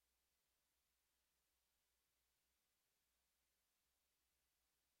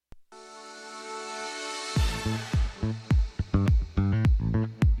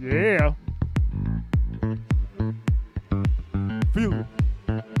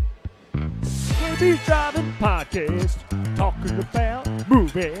JB's Driving Podcast, talking about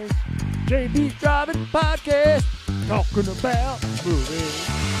movies. JB's Driving Podcast, talking about movies.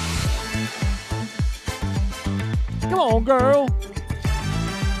 Come on, girl.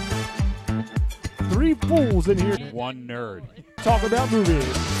 3 fools in here. One nerd. Talking about movies.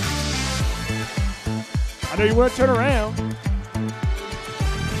 I know you want to turn around.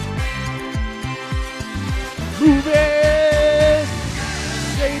 Movies.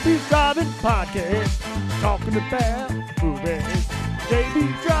 JB's Driving Podcast, talking about movies.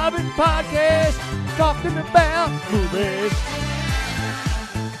 JB's Driving Podcast, talking about movies.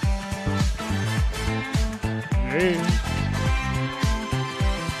 Yeah.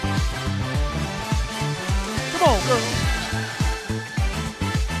 Come on, girl.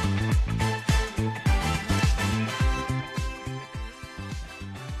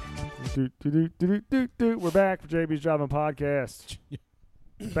 We're back for JB's Driving Podcast.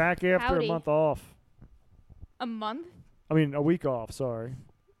 Back after Howdy. a month off. A month? I mean, a week off, sorry.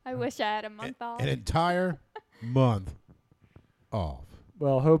 I wish I had a month off. An entire month off.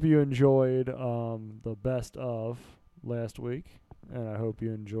 Well, hope you enjoyed the best of last week. And I hope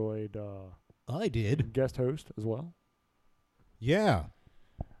you enjoyed I did. guest host as well. Yeah.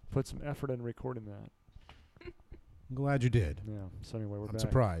 Put some effort in recording that. I'm glad you did. Yeah. So anyway, we're I'm back.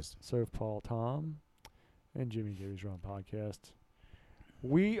 surprised. So Paul, Tom, and Jimmy JB's Driving Podcast.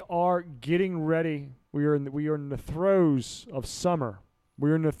 We are getting ready. We are in the throes of summer.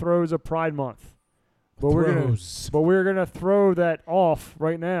 We're in the throes of Pride Month. But we're gonna throw that off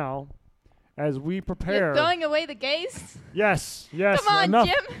right now as we prepare. You're throwing away the gays? Yes. Come on, enough,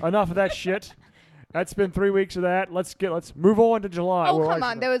 Jim. Enough of that shit. That's been 3 weeks of that. Let's move on to July. Oh, come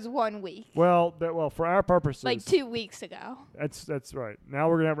on. There was 1 week. Well, for our purposes. Like 2 weeks ago. That's right.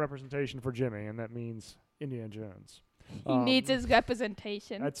 Now we're gonna have representation for Jimmy, and that means Indiana Jones. He needs his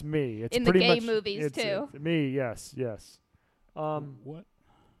representation. That's me. It's in the pretty gay much, movies, too. It's me, yes. What?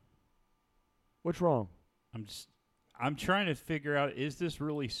 What's wrong? I'm trying to figure out, is this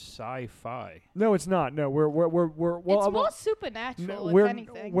really sci-fi? No, it's not. No, we're well. It's more supernatural, we're, if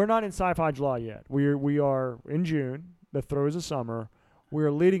anything. We're not in Sci-Fi July yet. We are in June, the throes of summer.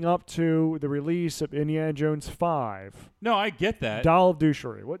 We're leading up to the release of Indiana Jones 5. No, I get that. Dial of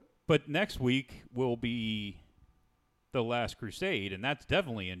Doocery. What? But next week will be The Last Crusade, and that's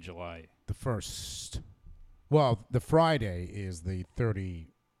definitely in July. The first. Well, the Friday is the 30.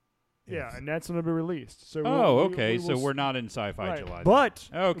 Yeah, and that's going to be released. So okay. So we're not in Sci-Fi right. July. But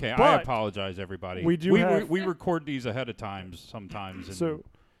okay, I apologize, everybody. We record these ahead of time sometimes, and so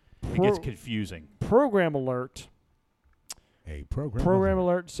it gets confusing. Program alert. A program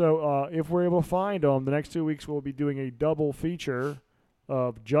alert. So if we're able to find them, the next 2 weeks we'll be doing a double feature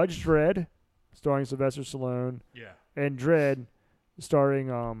of Judge Dredd, starring Sylvester Stallone, and Dredd, starring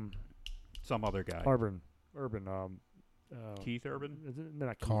some other guy. Urban. Keith Urban?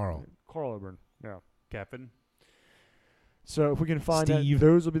 Not Carl. Carl Urban. Yeah. Kevin. So if we can find Steve. that,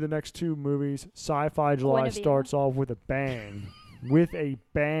 those will be the next 2 movies. Sci-Fi July Guinevere. starts off with a bang. With a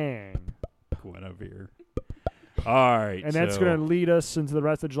bang. Guinevere. All right. And that's going to lead us into the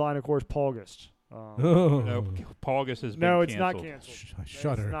rest of July and, of course, Paugust. No, Paugus has been no, it's canceled. not canceled. I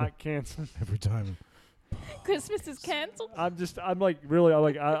shudder. It's not canceled. every time. Christmas is canceled? I'm trying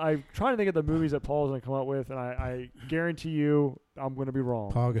to think of the movies that Paul's going to come up with, and I guarantee you I'm going to be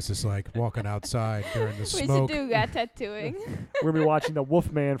wrong. Paugus is like walking outside during the We smoke. should do that tattooing. We're going to be watching The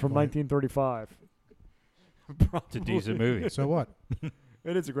Wolfman from 1935. It's a decent movie. So what?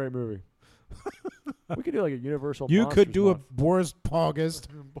 It is a great movie. We could do like a Universal You Monsters could do month. a worst Paugust.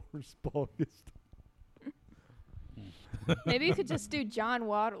 Worst August. Maybe you could just do John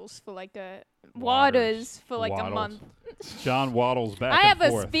Waddles for like a Waters a month. John Waddles back I and have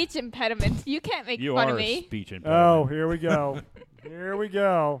forth. a speech impediment. You can't make You fun are of a me. speech Oh, impediment. here we go. Here we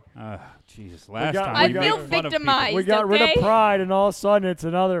go. Jesus. Last got- time I we feel made fun of victimized. We got rid okay? of pride, and all of a sudden it's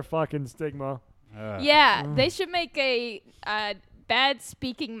another fucking stigma. people. Yeah, they should make a bad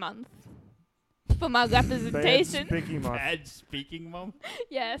speaking month for my representation. Bad speaking month. Bad speaking month?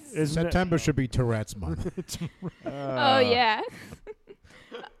 Yes. Isn't it? September should be Tourette's month. Oh, yeah.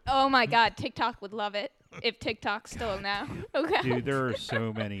 Oh, my God. TikTok would love it if TikTok's still now. Okay. Dude, there are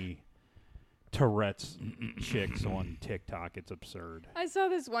so many Tourette's chicks on TikTok. It's absurd. I saw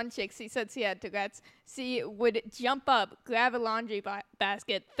this one chick. She said she had Tourette's. She would jump up, grab a laundry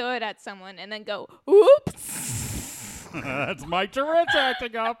basket, throw it at someone, and then go, oops. That's my Tourette's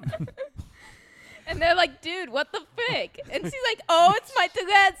acting up. And they're like, dude, what the frick? And she's like, oh, it's my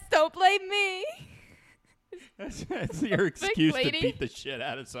Tourette's. Don't blame me. That's your excuse to lady. beat the shit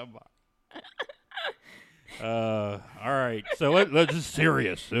out of somebody. All right. So let's just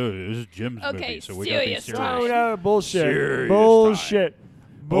serious. This is Jim's Okay, movie, so we got to be serious serious. time. No, bullshit. Serious Bullshit.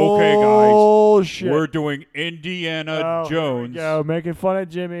 Okay, guys. Bullshit. We're doing Indiana Jones Go making fun of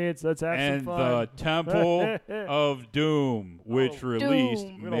Jimmy. Let's have and some the fun. Temple of Doom, which released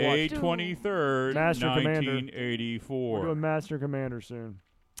Doom. We're gonna watch May Doom. 23rd, Master Commander. 1984. We're doing Master Commander soon.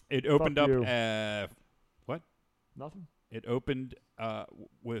 It opened Fuck up you. what? Nothing. It opened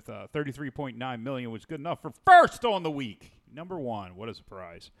with 33.9 million, which is good enough for first on the week. Number one. What a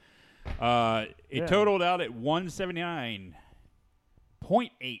surprise. It totaled out at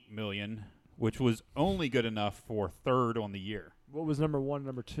 179.8 million, which was only good enough for third on the year. What was number one,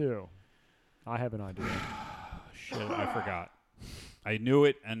 number two? I have an idea. Shit, I forgot. I knew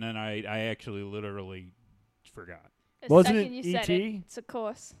it, and then I actually literally forgot. The Wasn't second it you said E.T.? It's of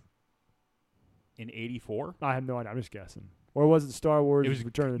course. In 84? I have no idea. I'm just guessing. Or was it Star Wars It was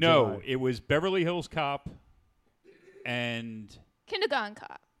Return of the No, Jedi? it was Beverly Hills Cop and Kindergarten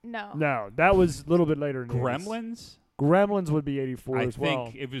Cop. No. No, that was a little bit later. In the 80s. Gremlins. Gremlins would be 84 I as well.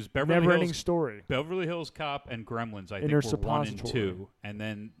 think it was Beverly Never-ending Hills, story. Beverly Hills Cop and Gremlins. I In think her were 1 and suppository. 2, and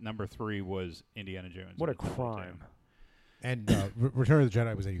then number 3 was Indiana Jones. What a at number two. crime. And Return of the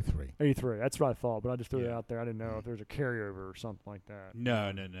Jedi was 83. 83. That's what I thought, but I just threw it Yeah. out there. I didn't know if there was a carryover or something like that.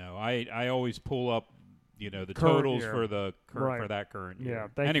 No. I always pull up, the Current totals year. for the Right. for that current Yeah,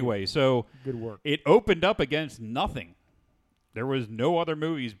 year. thank you. Anyway, so Good work. it opened up against nothing. There was no other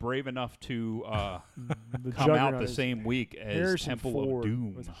movies brave enough to The come out Juggernaut the is- same week as Harrison Temple Ford of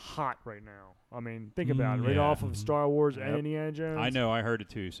Doom. was hot right now. I mean, think about it. Right Yeah. off of Star Wars and Yep. Indiana Jones. I know, I heard it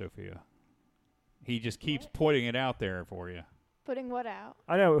too, Sophia. He just keeps pointing it out there for you. Putting what out?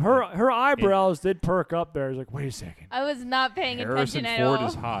 I know. Her eyebrows did perk up there. It's like, wait a second. I was not paying Harrison attention at Ford all.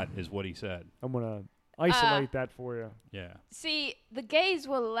 is hot, is what he said. I'm going to isolate that for you. Yeah. See, the gays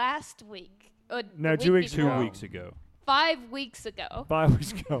were last week. Or No, the 2 week weeks Two ago. before. weeks ago. 5 weeks ago. 5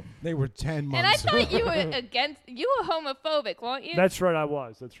 weeks ago. They were 10 months. And I thought you were you were homophobic, weren't you? That's right, I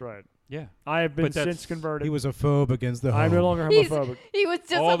was. That's right. Yeah. I have been But that's- since converted. He was a phobe against the I'm no homo. longer He's- homophobic. He was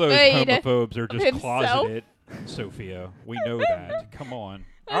just All those afraid. homophobes are just himself. closeted, Sophia. We know that. Come on.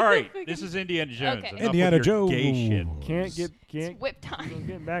 All right. This is Indiana Jones. Okay. Enough Indiana with your Jones. gay shit. Can't It's whip I'm time.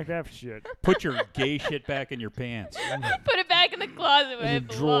 getting back to that shit. Put your gay shit back in your pants. Put it back in the closet where In it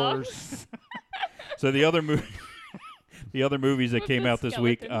the belongs. drawers. So the other movies that With came the out this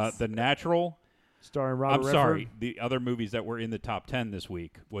week, skeletons. The Natural. Starring Robert I'm Redford. sorry. The other movies that were in the top 10 this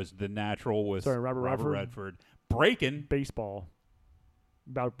week was The Natural with Sorry, Robert Redford. Breaking. Baseball.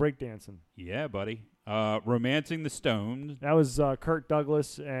 About breakdancing. Yeah, buddy. Romancing the Stone. That was Kirk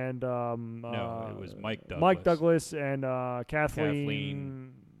Douglas and No, it was Mike Douglas. Mike Douglas and Kathleen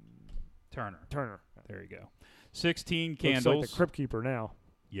Kathleen Turner. Turner. There you go. 16 Looks Candles. like the Crypt Keeper now.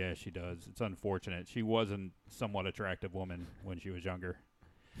 Yeah, she does. It's unfortunate. She was a somewhat attractive woman when she was younger.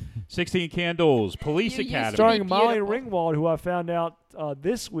 16 Candles, Police You used to Academy. be Starring Molly beautiful. Ringwald, who I found out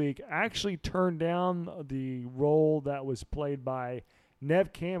this week actually turned down the role that was played by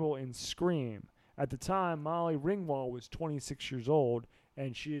Nev Campbell in Scream. At the time, Molly Ringwald was 26 years old,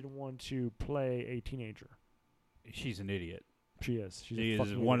 and she didn't want to play a teenager. She's an idiot. She is. She's She a is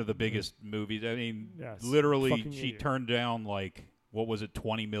fucking one idiot. of the biggest movies. I mean, Yes, literally, fucking she idiot. turned down like what was it,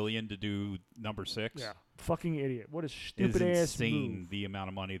 20 million to do number 6. Yeah, fucking idiot. What a It is stupid ass insane move. the amount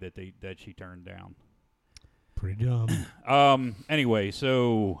of money that she turned down. Pretty dumb. Anyway,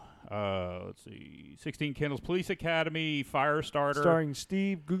 so let's see, 16 Candles, Police Academy, Firestarter. Starring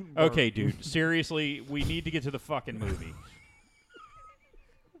Steve Guttenberg. Okay, dude. Seriously, we need to get to the fucking movie.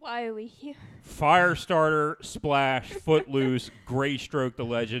 Why are we here? Firestarter, Splash, Footloose, Greystroke, The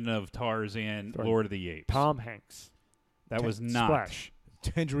Legend of Tarzan, Sorry. Lord of the Apes. Tom Hanks. That was not. Splash.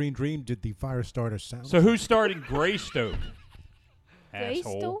 Tangerine Dream did the Firestarter sound. So who's starting Greystoke?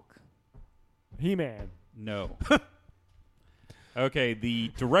 Asshole. Greystoke? He-Man. No. Okay,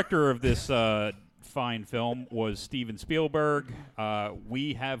 the director of this fine film was Steven Spielberg.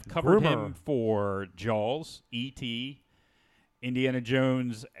 We have covered Groomer. him for Jaws, E.T., Indiana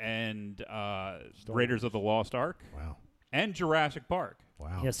Jones, and Raiders of the Lost Ark, Wow. and Jurassic Park.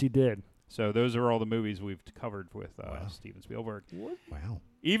 Wow. Yes, he did. So those are all the movies we've covered with Wow. Steven Spielberg. Wow.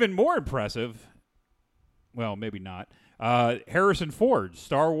 Even more impressive, well, maybe not, Harrison Ford,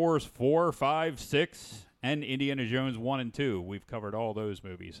 Star Wars 4, 5, 6, and Indiana Jones 1 and 2. We've covered all those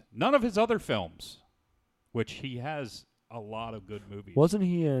movies. None of his other films, which he has a lot of good movies. Wasn't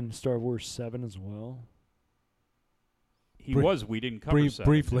he in Star Wars 7 as well? He was. We didn't cover brief- 7.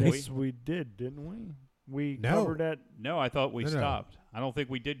 briefly. did Yes, we? we did, didn't we? We No. covered that. No, I thought we No. stopped. I don't think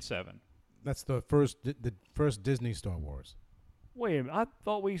we did 7. That's the first Disney Star Wars. Wait a minute. I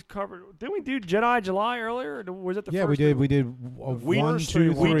thought we covered. Didn't we do Jedi July earlier? Or was it the Yeah, first? we did. one? We did We- 1, first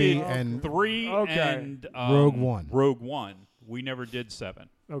 2, three 3, ones. and 3 Okay. and Rogue One. Rogue One. We never did 7.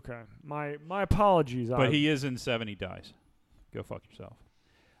 Okay. My apologies. But he is in 7. He dies. Go fuck yourself.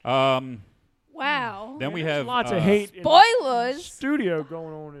 Wow. Then we There's have lots of hate. in the Spoilers. studio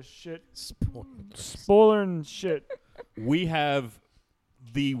going on and shit. Spoilers. Spoiler and shit. We have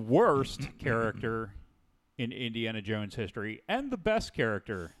the worst character in Indiana Jones history and the best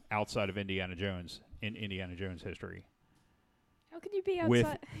character outside of Indiana Jones in Indiana Jones history. How could you be outside?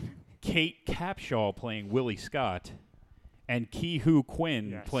 With Kate Capshaw playing Willie Scott and Ki-Hu Quinn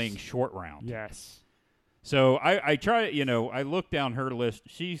Yes. playing Short Round. Yes. So I try, I look down her list.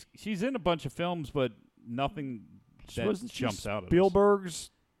 She's in a bunch of films, but nothing that Wasn't she jumps out of this. Spielberg's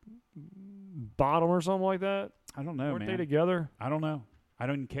bottom or something like that? I don't know, Weren't they man. together? I don't know. I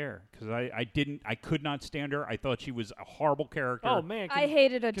don't even care because I could not stand her. I thought she was a horrible character. Oh man, I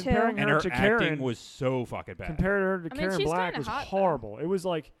hated her too. comparing and her her to acting Karen was so fucking bad. compared her to I mean, Karen she's Black kinda was hot, though. horrible. It was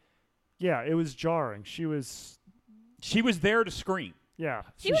like, yeah, it was jarring. She was, She was there to scream. yeah,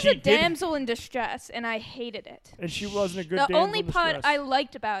 She was she a did- damsel in distress, and I hated it. and she wasn't a good. The damsel only in part distress. I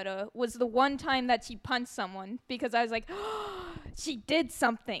liked about her was the one time that she punched someone because I was like, she did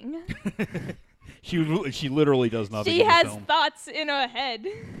something. She literally does nothing. She in the has film. thoughts in her head.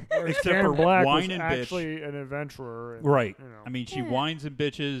 Whereas Except Karen for Black wine was and bitch. actually an adventurer, and, Right. You know, I mean, she Yeah. whines and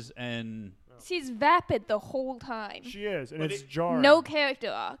bitches, and She's vapid the whole time. she is, and But it's jarring. No character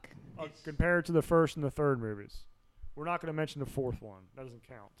arc. Compared to the first and the third movies. We're not going to mention the fourth one. That doesn't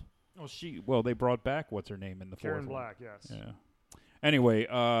count. they brought back what's her name in the Karen fourth one. Black, yes. Yeah. Anyway,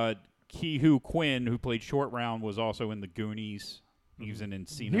 Ki-Hu Quinn, who played Short Round, was also in the Goonies. He was in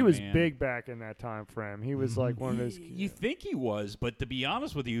Encino He was Man. big back in that time frame. He was like one of those. You think he was, but to be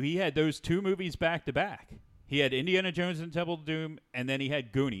honest with you, he had those 2 movies back to back. He had Indiana Jones and Temple of Doom, and then he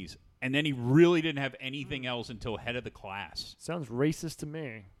had Goonies. And then he really didn't have anything else until Head of the Class. Sounds racist to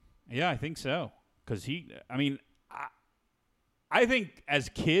me. Yeah, I think so. Because I think as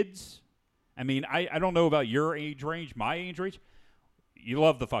kids, I don't know about your age range, my age range, you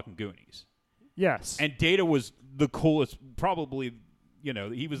love the fucking Goonies. Yes. And Data was the coolest, probably,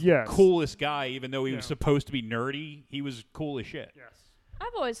 he was Yes. the coolest guy, even though he was Yeah. supposed to be nerdy. He was cool as shit. yes.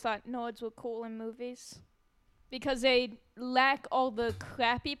 I've always thought nerds were cool in movies because they lack all the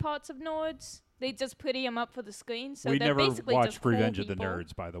crappy parts of nerds. They just pretty them up for the screen, so we they're never basically watched just cool Revenge of the people.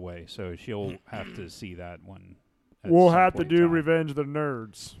 Nerds, by the way, so she'll have to see that one. at We'll some have to point in do time. Revenge of the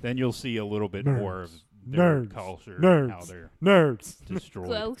Nerds. Then you'll see a little bit Nerds. more of their Nerds. culture, Nerds. how they're Nerds. destroyed.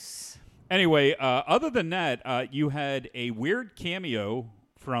 Gross. Anyway, other than that, you had a weird cameo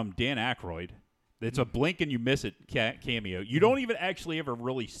from Dan Aykroyd. It's a blink and you miss it cameo. You don't even actually ever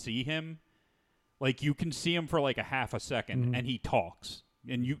really see him. Like, you can see him for like a half a second, and he talks.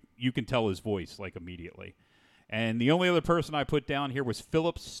 And you can tell his voice, like, immediately. And the only other person I put down here was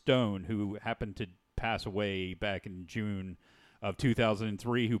Philip Stone, who happened to pass away back in June of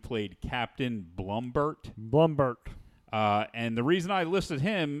 2003, who played Captain Blumbert. And the reason I listed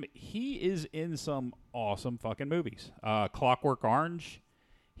him, he is in some awesome fucking movies. Clockwork Orange.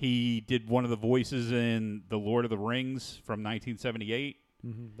 He did one of the voices in The Lord of the Rings from 1978.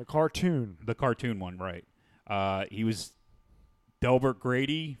 The cartoon. The cartoon one, right. He was Delbert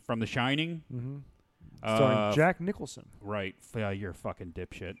Grady from The Shining. Starring Jack Nicholson. Right. You're a fucking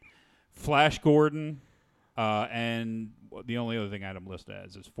dipshit. Flash Gordon. And the only other thing I had him listed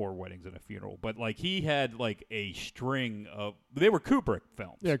as is 4 Weddings and a Funeral. But, like, he had, like, a string of... They were Kubrick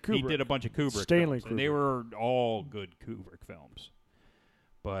films. Yeah, He Kubrick. did a bunch of Kubrick Stanley films. And they Kubrick. were all good Kubrick films.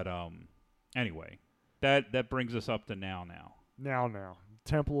 But, anyway. That brings us up to now. Now.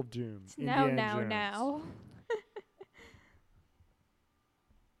 Temple of Doom. Now. Indiana Jones.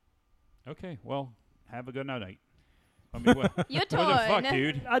 Okay, well, have a good night. I mean, what, Your what the turn. fuck,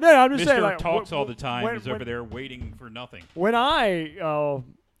 dude? I know. I'm just saying. Mr. Like, talks all the time. when- Is over there waiting for nothing. When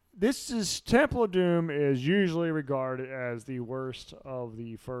this is Temple of Doom is usually regarded as the worst of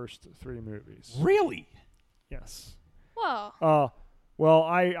the first 3 movies. Really? Yes. Well, Well,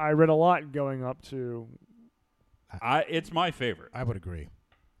 I read a lot going up to. It's my favorite. I would agree.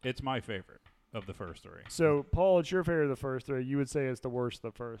 It's my favorite of the first 3. So, Paul, it's your favorite of the first 3. You would say it's the worst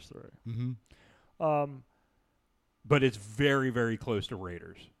of the first 3. Mm-hmm. But it's very, very close to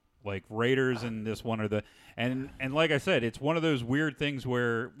Raiders. Like, Raiders and this one are the and like I said, it's one of those weird things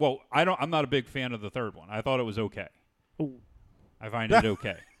where I'm not a big fan of the third one. I thought it was okay. Ooh. I find it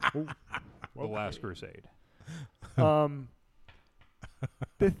okay. Ooh. The Last Crusade.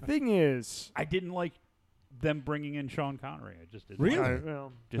 The thing is, I didn't like them bringing in Sean Connery. I just didn't. Really? Like it.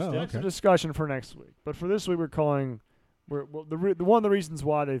 well, Just Oh, didn't. that's a okay. discussion for next week. But for this week, we're calling well, one of the reasons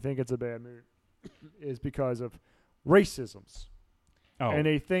why they think it's a bad movie is because of racisms. Oh, And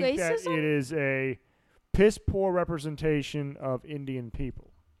they think that Racism? it is a piss poor representation of Indian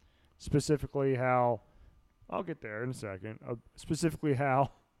people. Specifically how, I'll get there in a second, specifically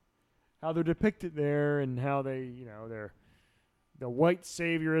how they're depicted there and how they, they're the white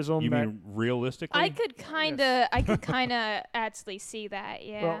saviorism. you that, mean realistically? I could kind of actually see that.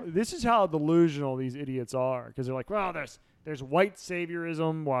 Yeah. Well, this is how delusional these idiots are, because they're like, well, there's white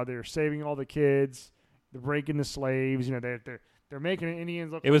saviorism while they're saving all the kids, they're breaking the slaves. They're making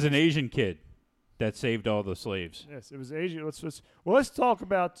Indians look. It was an Asian kid that saved all the slaves. Yes, it was Asian. Let's talk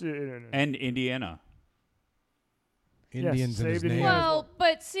about And Indiana. Indians in his saved name. Indiana. Well,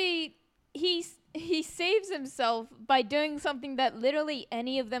 but see, he saves himself by doing something that literally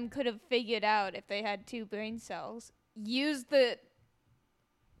any of them could have figured out if they had 2 brain cells. Use the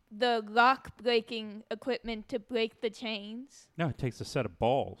lock breaking equipment to break the chains. No, it takes a set of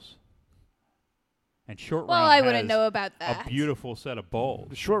balls. And Short Well, Round I has wouldn't know about that. a beautiful set of balls.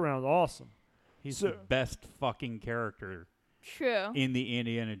 the short round is awesome. He's So- the best fucking character True. in the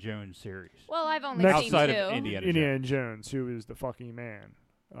Indiana Jones series. Well, I've only Next- seen Outside 2. of Indiana, Indiana Jones. Jones, who is the fucking man,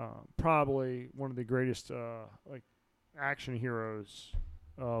 probably one of the greatest action heroes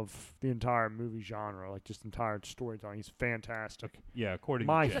of the entire movie genre, like just entire storytelling. He's fantastic. Yeah, according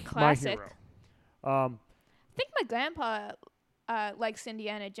My to He's a Jen. my classic. hero. I think my grandpa likes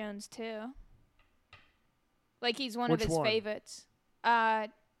Indiana Jones too. Like he's one Which of his one? favorites.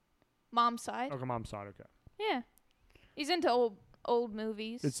 Mom's side. Okay, mom's side. Okay, Yeah. He's into old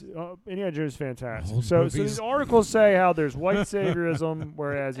movies. it's Indiana Jones is fantastic. Old So movies. these articles say how there's white saviorism,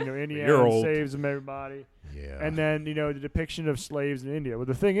 whereas Indiana You're old. saves them everybody. Yeah. And then, the depiction of slaves in India. Well,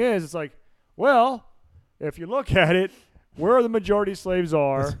 the thing is, it's like, well, if you look at it, where the majority slaves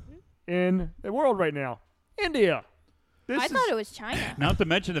are in the world right now? India. I thought it was China. Not to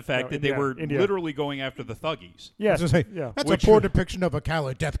mention the fact No, that they were India. literally going after the thuggies. Yes. I was gonna say, Yeah. That's Which- a poor depiction of a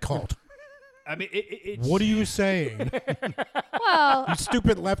Cali death cult. I mean, it's What are you saying? Well, You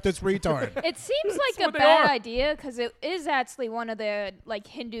stupid leftist retard. it seems like a what they bad are. idea because it is actually one of their like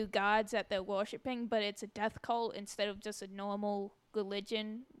Hindu gods that they're worshiping, but it's a death cult instead of just a normal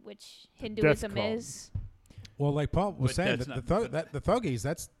religion, which Hinduism cult. is. Well, like Paul was But saying, that's the thuggies,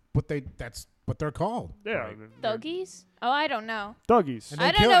 that's what they're called. Yeah. Right. Thuggies? Oh, I don't know. Thuggies. And I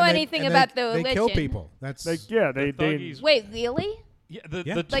they don't kill- know and they- anything and about they, the They kill religion. people. That's They the they thuggies. Wait, really? Yeah, the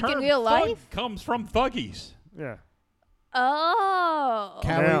Like in term real thug life? comes from thuggies. yeah. Oh.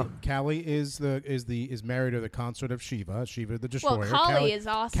 Now- Kali is married to the consort of Shiva, Shiva the Destroyer. Well, Kali is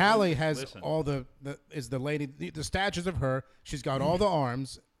awesome. Kali has Listen. all the lady, the statues of her. She's got all the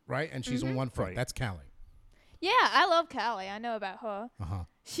arms, right, and she's on one foot. Right. That's Kali. Yeah, I love Kali. I know about her. Uh-huh.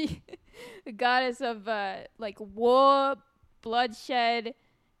 She, the goddess of like war, bloodshed,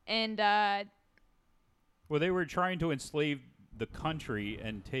 and Well, they were trying to enslave the country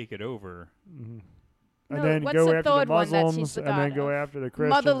and take it over. And No, then what's go the after the third one that she's Muslims, the and then god go of? after the Christians.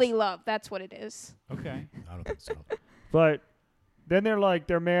 motherly love. That's what it is. Okay. I don't think so. But then they're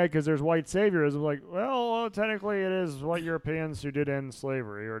mad because there's white saviorism. Like, well, technically it is white Europeans who did end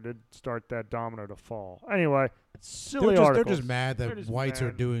slavery or did start that domino to fall. Anyway, silly They're articles. just mad They're that just whites are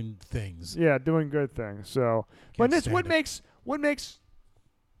mad. doing things. Yeah, doing good things. So, but Can't this stand what it. makes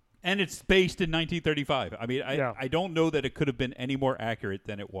And it's based in 1935. I mean, Yeah. I don't know that it could have been any more accurate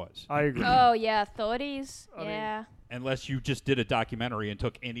than it was. I agree. Oh yeah, 30s. I mean- Yeah. Unless you just did a documentary and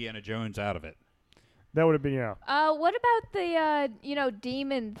took Indiana Jones out of it. That would have been What about the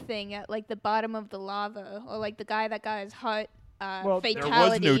demon thing at like the bottom of the lava, or like the guy that got his heart Well, there There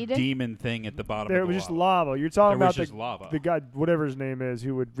was no fatality? demon thing at the bottom There of the was just lava. lava. You're talking There was about just lava. the guy, whatever his name is,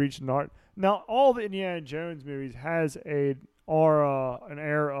 who would reach an art. Now, all the Indiana Jones movies has an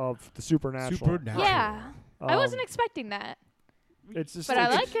air of the supernatural. Supernatural. Yeah. I wasn't Um, expecting that. It's just But I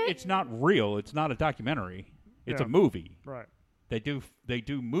It's- like it. It's not real. It's not a documentary. It's Yeah. a movie. right. They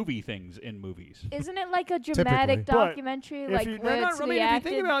do movie things in movies. Isn't it like a dramatic But documentary, If like you, where it's if you reacted?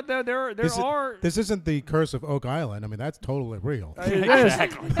 think about that, there This is- are. This isn't the Curse of Oak Island. I mean, that's totally real. It is.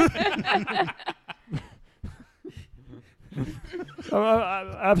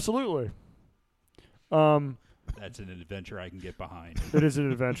 Absolutely. That's an adventure I can get behind. It is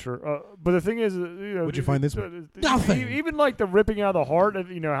an adventure. But the thing is, What'd you find this one? Nothing. Even like the ripping out of the heart, of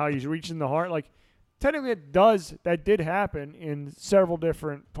how he's reaching the heart, like technically that did happen in several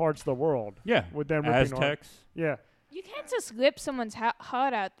different parts of the world. Yeah. With them ripping the heart. Aztecs. Yeah. You can't just rip someone's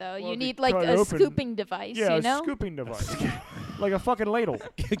heart out, though. Well, you they need like cut it a open. scooping device, Yeah, you know? a scooping device. Like a fucking ladle.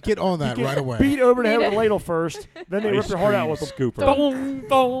 Get on that You right get away. Beat over the head with a ladle first, then they rip Ice your heart out with cream a scooper. boom,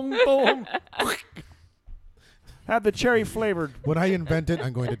 boom, boom. Have the cherry flavored. When I invent it,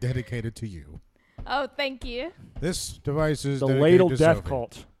 I'm going to dedicate it to you. Oh, thank you. This device is The dedicated ladle to death Sophie.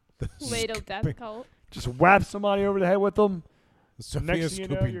 cult. Ladle death cult. Just whap somebody over the head with them. Sophia Next thing you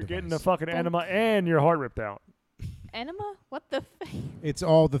know, scooping you're getting a device. fucking enema and your heart ripped out. Enema? What the? It's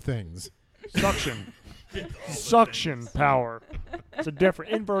all the things. Suction. Suction power. It's a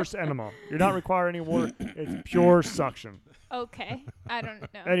different inverse enema. You're not requiring any water. It's pure suction. Okay, I don't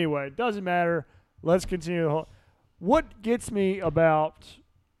know. Anyway, it doesn't matter. Let's continue. What gets me about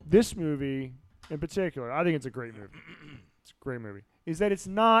this movie in particular, I think it's a great movie. It's a great movie. Is that it's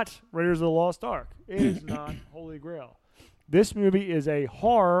not Raiders of the Lost Ark. It is not Holy Grail. This movie is a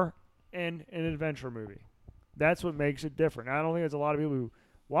horror and an adventure movie. That's what makes it different. I don't think there's a lot of people who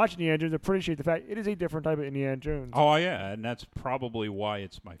watch Indiana Jones appreciate the fact it is a different type of Indiana Jones. Oh yeah, and that's probably why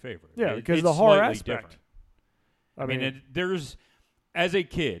it's my favorite. Yeah, because it's the horror slightly aspect. different. I mean, there's as a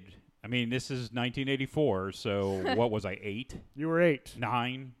kid. I mean, this is 1984, so what was I, 8? You were 8.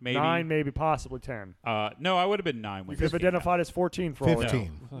 9, maybe? 9, maybe, possibly 10. No, I would have been 9. You When could have this came identified out. as 14 for all we know.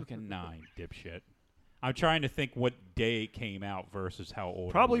 15. No, fucking 9, dipshit. I'm trying to think what day it came out versus how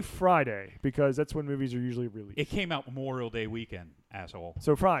old. Probably it was. Friday, because that's when movies are usually released. It came out Memorial Day weekend, asshole.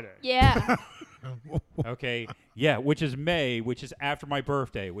 So Friday. Yeah. Okay, yeah, which is May, which is after my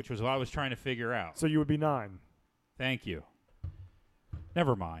birthday, which was what I was trying to figure out. So you would be 9. Thank you.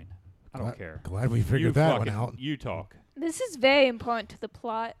 Never mind. I don't care. Glad we figured You that one fucking- out. You talk. This is very important to the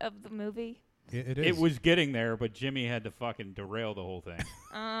plot of the movie. It is. It was getting there, but Jimmy had to fucking derail the whole thing.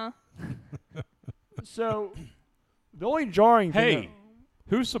 So the only jarring thing. Hey,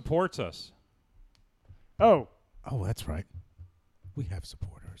 who supports us? Oh, Oh, that's right. We have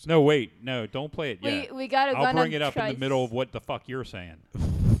supporters. No, wait. No, don't play it yet. We gotta I'll run bring on it up in the trice. middle of what the fuck you're saying.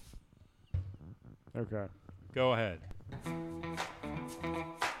 okay. Go ahead.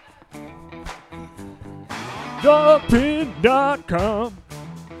 Duckpin.com.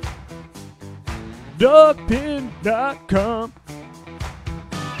 Duckpin.com.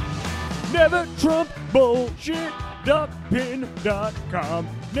 Never Trump bullshit. Duckpin.com.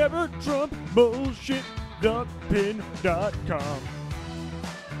 Never Trump bullshit. Duckpin.com.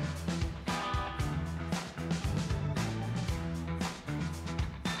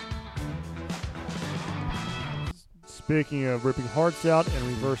 Speaking of ripping hearts out and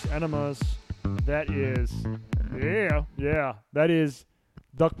reverse enemas, that is, that is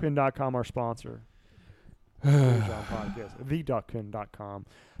duckpin.com, our sponsor. Podcast, theduckpin.com.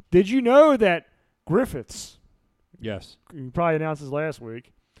 Did you know that Griffiths, Yes. you probably announced this last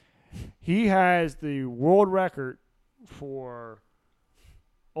week, he has the world record for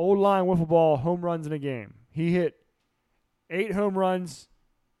old line wiffle ball home runs in a game. He hit 8 home runs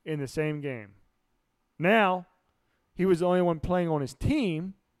in the same game. Now, he was the only one playing on his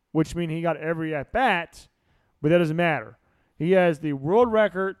team, which means he got every at-bat, but that doesn't matter. He has the world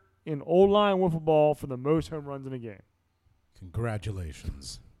record in old line wiffle ball for the most home runs in a game.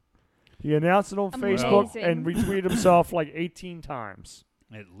 Congratulations. He announced it on Facebook Amazing. and retweeted himself like 18 times.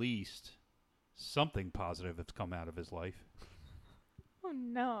 At least something positive has come out of his life. Oh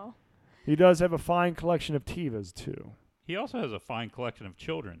no. He does have a fine collection of Tivas, too. He also has a fine collection of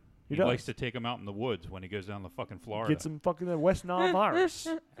children. He He likes does. to take them out in the woods when he goes down to fucking Florida. Get some fucking the West Nile virus.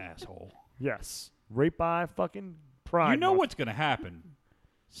 Asshole. Yes. Right by fucking Pride You know Month. what's going to happen?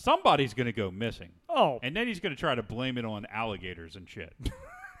 Somebody's going to go missing. Oh, And then he's going to try to blame it on alligators and shit.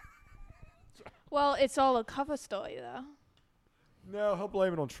 Well, it's all a cover story, though. no, he'll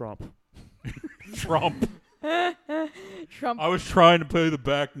blame it on Trump. Trump. Trump. I was trying to play the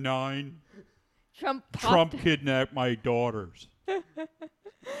back nine. Trump. Trump kidnapped my daughters.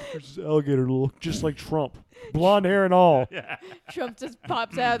 There's this alligator look just like Trump. Blonde hair and all. Yeah. Trump just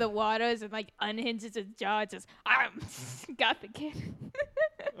pops out of the waters and like unhinges his jaw and says, got the kid.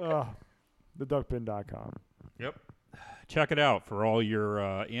 Theduckpin.com. Yep. Check it out for all your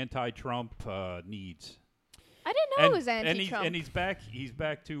anti-Trump needs. I didn't know it was anti-Trump. And he's back. He's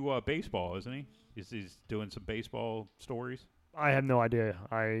back to baseball, isn't he? He's doing some baseball stories. I have no idea.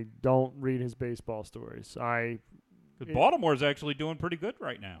 I don't read his baseball stories. Baltimore's actually doing pretty good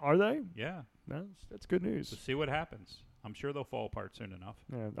right now. Are they? Yeah. That's good news. So see what happens. I'm sure they'll fall apart soon enough.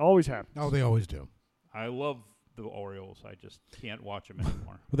 Yeah, it always happens. Oh, they always do. I love the Orioles. I just can't watch them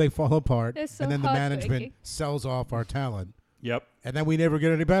anymore. Well, they fall apart, They're so and then the management heartbreaking. sells off our talent, Yep. and then we never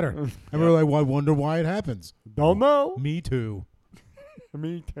get any better. And we're like, well, I wonder why it happens. Don't know. Me too.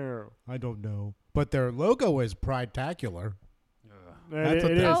 Me too. I don't know. But their logo is Pride-tacular. That's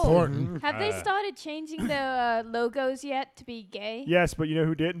what It they're is. important. Have they started changing their logos yet to be gay? Yes, but you know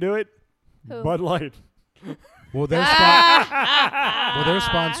who didn't do it? Who? Bud Light. Well, they're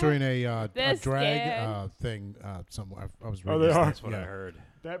sponsoring a They're drag scared. thing somewhere. I was Oh, reading they this are? thing. That's what I Yeah. heard.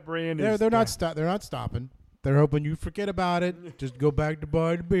 That brand They're, is. they're not they're not stopping. They're hoping you forget about it. Just go back to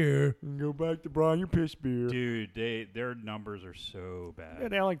buying the beer. Go back to buying your piss beer. Dude, their numbers are so Yeah,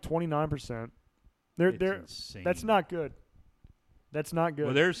 bad. they're like 29%. It's They're. insane. That's not good. That's not good.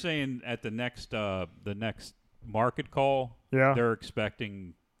 Well, they're saying at the next market call, yeah. they're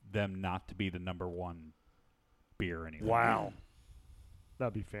expecting them not to be the number one beer anymore. Wow.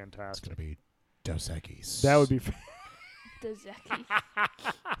 That'd be It's fantastic. gonna be Dos Equis. That would be. The Zeki.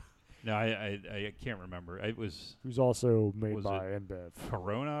 No, I can't remember. It was Who's also made Was by it- InBev.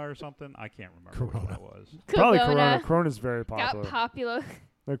 Corona or something. I can't remember what Corona. that was. Probably Corona. Corona Corona's very got popular.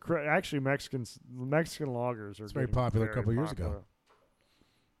 popular. Actually, Mexican lagers are. It's very getting popular a very couple years ago.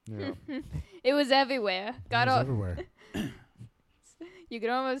 popular. Yeah. It was everywhere. Got It's all. everywhere. You could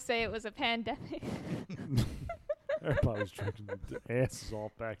almost say it was a pandemic. Everybody was drinking their asses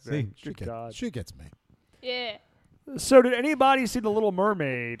off back See, then. Good God. she gets me. Yeah. So, did anybody see The Little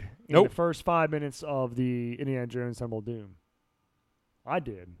Mermaid in Nope. the first 5 minutes of the Indiana Jones Temple of Doom? I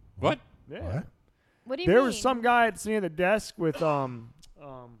did. What? Yeah. What? What do you There mean? was some guy sitting at the desk with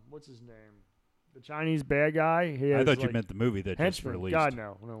what's his name? The Chinese bad guy. He I has, thought you like, meant the movie that just henchmen. released. God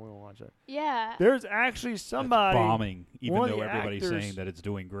no, we won't watch it. Yeah. There's actually That's somebody. bombing, even one of though the everybody's actors- saying that it's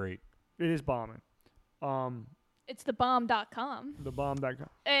doing great. It is bombing. It's thebomb.com. The bomb.com.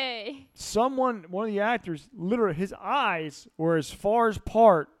 Hey. One of the actors, literally, his eyes were as far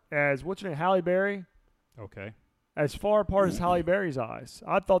apart as what's her name, Halle Berry. Okay. As far apart as Halle Berry's eyes.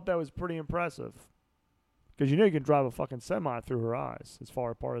 I thought that was pretty impressive. Because you can drive a fucking semi through her eyes, as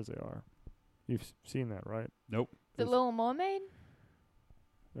far apart as they are. You've seen that, right? Nope. The Is- Little Mermaid?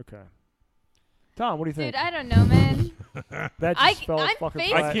 Okay. Tom, what do you think? Dude, I don't know, man. That I- just felt I'm fucking face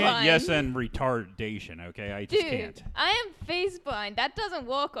flat. I can't blind. yes and retardation, okay? I just Dude, can't. I am face blind. That doesn't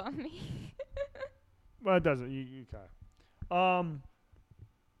work on me. Well, it doesn't. You okay.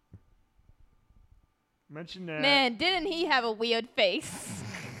 Mention that. Man, didn't he have a weird face?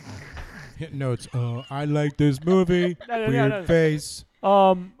 Hit notes. I like this movie. No, Weird face.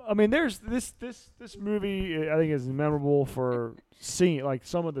 I mean, there's this movie. I think is memorable for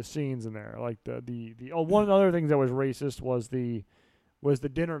some of the scenes in there. Like one other thing that was racist was the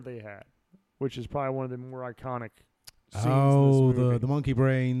dinner they had, which is probably one of the more iconic scenes. Oh, in this movie. the monkey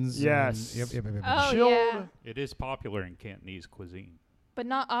brains. and- Yes. Yep. Oh, Chilled. yeah. It is popular in Cantonese cuisine. But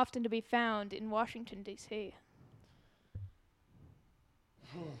not often to be found in Washington, D.C.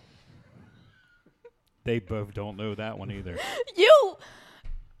 They both don't know that one either. You!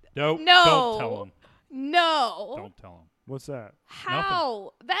 Nope. No. Don't tell them. No. Don't tell them. What's that?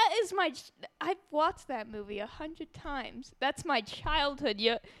 How? That is my. I've watched that movie 100 times. That's my childhood.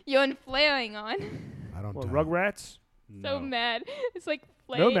 You're flaring on. I don't What, tell. Rugrats? So No. mad. It's like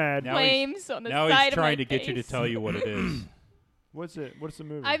Nomad. Now flames on the Now side he's of my trying to get you to face. tell you what it is. What's it? What's the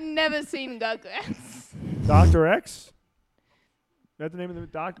movie? I've never seen Rugrats. Dr. X? That's the name of the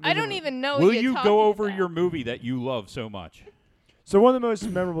doctor? I don't even know. Will what you're you talking go over about. your movie that you love so much? So one of the most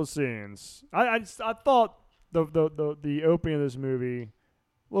memorable scenes. I thought the opening of this movie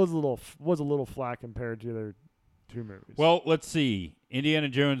was a little flat compared to the other two movies. Well, let's see. Indiana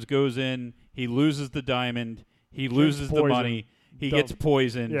Jones goes in. He loses the diamond. He loses the poison. money. He Dumb. gets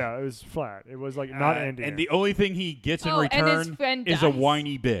poisoned. yeah, it was flat. It was like not ending. And the only thing he gets in Oh, and his return friend is a dies.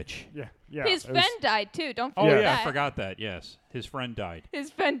 whiny bitch. yeah. His it was- friend died too. Don't Oh, forget yeah, that. I forgot that. Yes. His friend died. His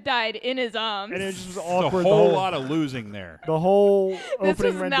friend died in his arms. and it just was It's awkward. a whole lot of losing there. The whole this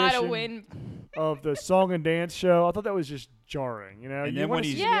opening was not a rendition win. of the song and dance show. I thought that was just jarring. You know, And you then wanna when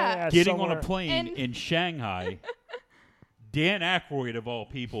he's see Yeah. ass Getting on somewhere- a plane And- in Shanghai, Dan Aykroyd, of all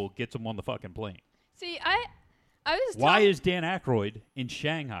people, gets him on the fucking plane. See, I was. Why talking- is Dan Aykroyd in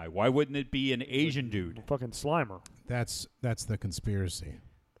Shanghai? Why wouldn't it be an Asian dude? fucking Slimer. That's the conspiracy.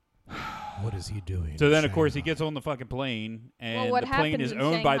 What is he doing? So in then, of course, he Shanghai? gets on the fucking plane, and what the plane happens is in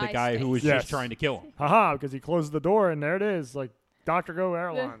owned by the Shanghai guy who was stays. just Yes. trying to kill him. Haha, because he closed the door and there it is, like Dr. Go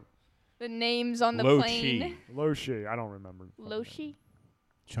airline. the names on the Lo plane? Chi. Loshi, I don't remember. Loshi.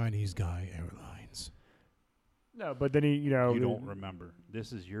 Chinese guy airlines. No, but then he, You don't remember.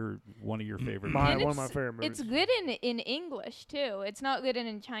 This is one of your favorite My- movies. one of my favorite movies. It's written in English too. It's not written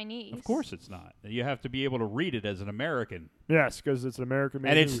in Chinese. Of course it's not. You have to be able to read it as an American. Yes, because it's an American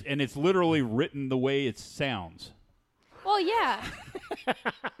And movie. it's literally written the way it sounds. Well, yeah.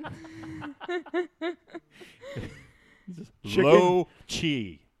 Chicken. Lo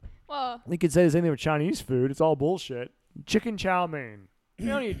Chi. Well, You could say the same thing with Chinese food. It's all bullshit. Chicken chow mein. You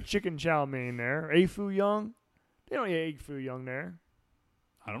don't eat chicken chow mein there. A Fu Young. They don't eat egg foo young there.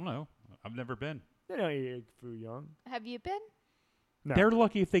 I don't know. I've never been. They don't eat egg foo young. Have you been? No. They're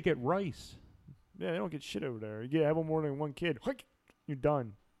lucky if they get rice. Yeah, they don't get shit over there. You have more than one kid. You're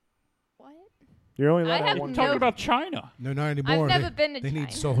done. What? You're only allowed I to have have one. no- Talking about China. No, not anymore. I've never been to They China.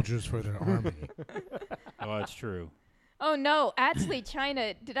 need soldiers for their army. Oh, that's true. Oh no, actually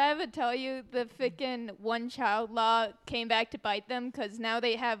China, did I ever tell you the frickin' one-child law came back to bite them? Because now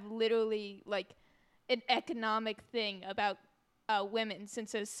they have literally, like, an economic thing about women,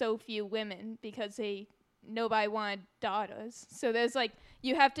 since there's so few women, because nobody wanted daughters. So there's, like,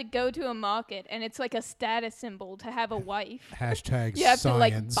 you have to go to a market, and it's like a status symbol to have a wife. Hashtag You have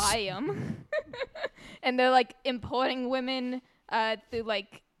science. to, like, buy them. And they're, like, importing women through,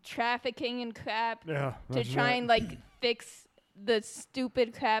 like, trafficking and crap Yeah. to try and, like, fix the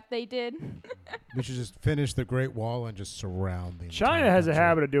stupid crap they did. We should just finish the Great Wall and just surround the China entire has a country.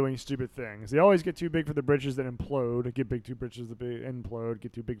 habit of doing stupid things. They always get too big for the britches that implode. Get big too britches that implode.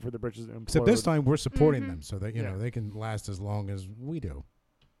 Get too big for the britches that implode. Except this time we're supporting Mhm. them so that, you know, they can last as long as we do.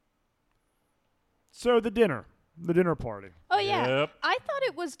 So the dinner party. Oh yeah, Yep. I thought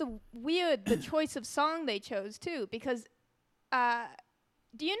it was the choice of song they chose too, because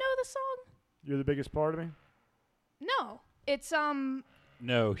do you know the song? You're the biggest part of me. No, it's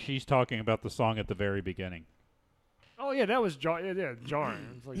No, she's talking about the song at the very beginning. Oh yeah, that was jarring. It's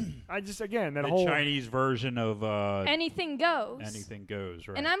like that The whole Chinese version of Anything Goes. Anything Goes,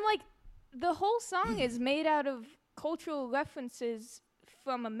 right? And I'm like, the whole song is made out of cultural references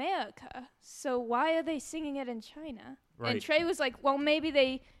from America. So why are they singing it in China? Right. And Trey was like, well, maybe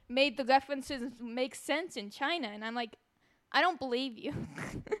they made the references make sense in China. And I'm like, I don't believe you.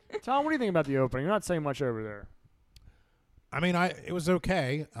 Tom, what do you think about the opening? You're not saying much over there. I mean, it was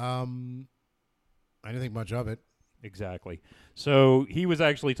okay. I didn't think much of it. Exactly. So he was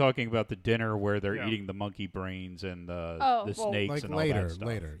actually talking about the dinner where they're Yeah. eating the monkey brains and the Well, snakes Like and all later, that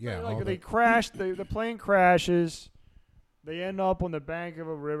stuff. yeah. all Like they the- crash. The plane crashes. They end up on the bank of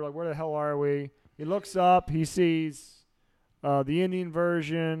a river. Like, where the hell are we? He looks up. He sees the Indian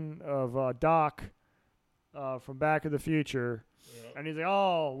version of Doc from Back of the Future, and he's like,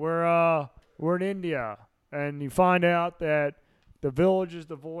 "Oh, we're in India." And you find out that the village is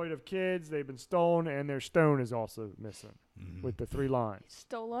devoid of kids. They've been stolen, and their stone is also missing Mhm. with the 3 lines.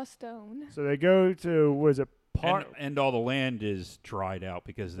 Stole a stone. So they go to And all the land is dried out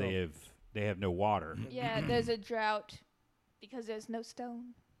because they have no water. Yeah, there's a drought because there's no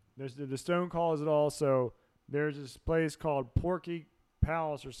stone. There's the stone calls it all. So there's this place called Porky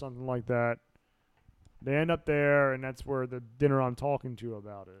Palace or something like that. They end up there, and that's where the dinner I'm talking to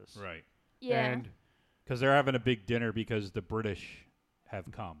about is. Right. Yeah. And Because they're having a big dinner because the British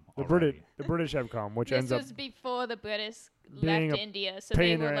have come. the already. British have come, which this ends up was before the British being left a India, so pain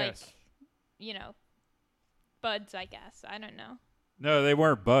they in were their like, ass. you know, buds, I guess. I don't know. No, they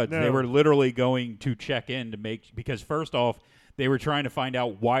weren't buds. They No. were literally going to check in to because first off, they were trying to find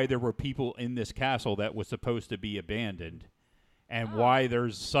out why there were people in this castle that was supposed to be abandoned, and why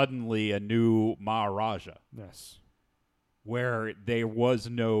there's suddenly a new Maharaja Yes. where there was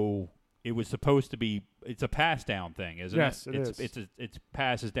no. It was supposed to be. It's a pass down thing, isn't Yes, it? it It's is. It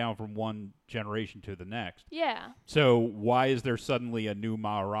passes down from one generation to the next. Yeah. So why is there suddenly a new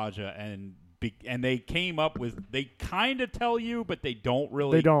Maharaja? And they came up with, they kind of tell you, but they don't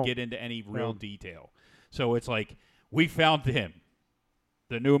really They don't. get into any real No. detail. So it's like, we found him,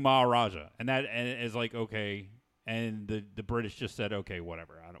 the new Maharaja, and it's like, okay. And the British just said, okay,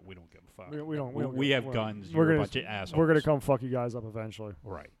 whatever. We don't give a fuck. We don't. We give- have we're- guns. We're You're a gonna, bunch of assholes. We're gonna come fuck you guys up eventually.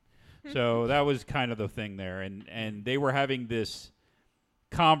 Right. So that was kind of the thing there. And they were having this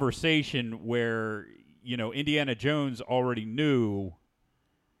conversation where, Indiana Jones already knew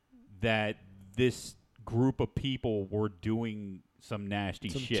that this group of people were doing some nasty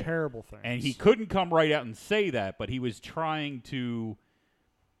Some shit. terrible things. And he couldn't come right out and say that, but he was trying to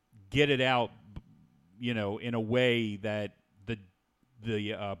get it out, in a way that the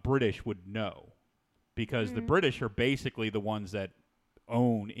British would know. Because the British are basically the ones that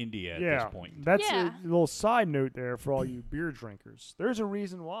own India at this point. That's Yeah. a little side note there for all you beer drinkers. There's a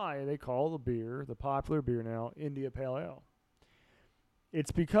reason why they call the popular beer now, India Pale Ale.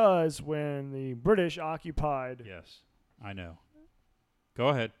 It's because when the British occupied... Yes, I know. Go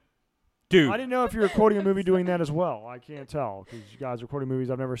ahead. Dude. I didn't know if you were quoting a movie doing that as well. I can't tell because you guys are quoting movies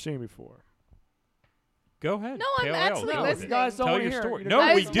I've never seen before. Go ahead. No, I'm Pale Ale, actually go No, with listening. it. you guys don't Tell wanna your hear it. story. You No, don't-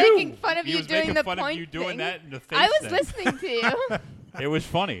 I we was do. making fun of He you was doing making the fun of point you doing thing. that in the face. I was then. listening to you. It was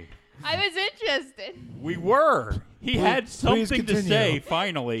funny. I was interested. We were. He had something to continue. say.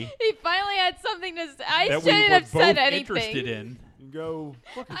 Finally, He finally had something to say. I that we shouldn't were have said both anything. interested in, You go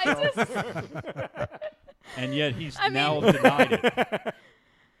fuck I yourself. just, and yet he's I now mean- denied it.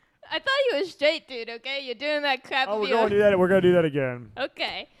 I thought you were straight, dude. Okay, you're doing that crap. Oh, with we're going to do that. We're going to do that again.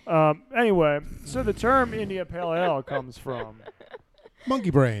 Okay. Anyway, so the term India Pale Ale comes from Monkey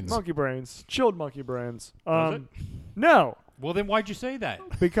brains. monkey brains, chilled monkey brains. Does it? No, Well, then why'd you say that?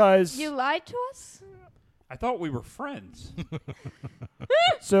 because You lied to us. I thought we were friends.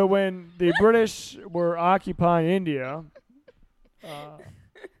 so when the British were occupying India,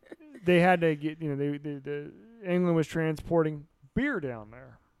 they had to get, the England was transporting beer down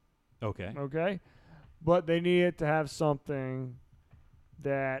there. Okay. Okay, but they needed to have something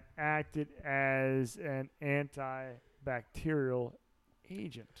that acted as an antibacterial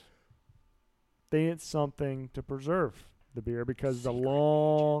agent. They needed something to preserve the beer because the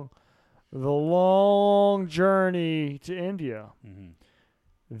long journey to India. Mm-hmm.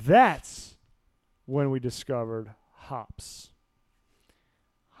 That's when we discovered hops.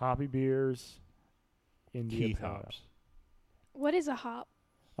 Hoppy beers, India Keith Pale Ale. hops. What is a hop?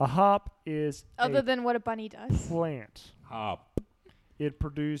 A hop is Other a than what a bunny does. plant. Hop. It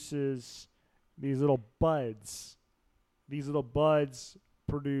produces these little buds. These little buds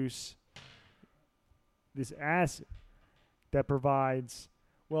produce this acid that provides,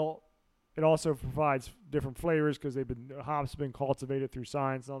 well, it also provides different flavors because hops have been cultivated through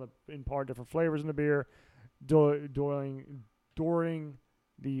science and impart different flavors in the beer during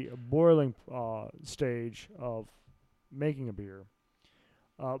the boiling stage of making a beer.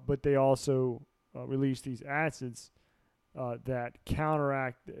 But they also release these acids that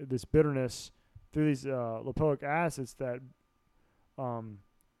counteract this bitterness through these lipoic acids that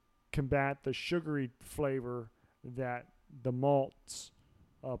combat the sugary flavor that the malts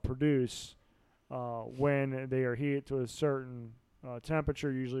produce when they are heated to a certain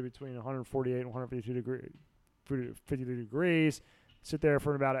temperature, usually between 148 and 152 degrees. Sit there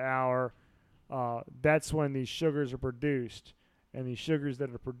for about an hour. That's when these sugars are produced. And these sugars that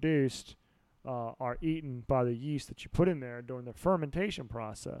are produced are eaten by the yeast that you put in there during the fermentation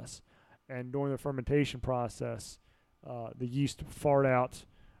process. And during the fermentation process, the yeast fart out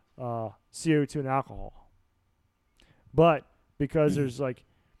CO2 and alcohol. But because there's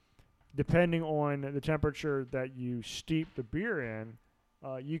depending on the temperature that you steep the beer in,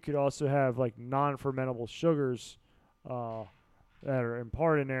 you could also have non-fermentable sugars that are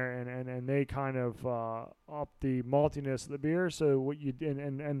imparted in there, and they kind of up the maltiness of the beer. So what you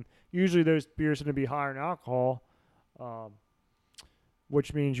and usually those beers are going to be higher in alcohol,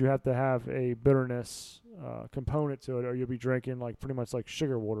 which means you have to have a bitterness component to it, or you'll be drinking pretty much like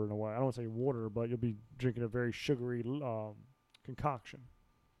sugar water in a way. I don't want to say water, but you'll be drinking a very sugary concoction.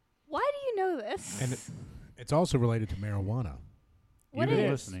 Why do you know this? And it's also related to marijuana. What You've been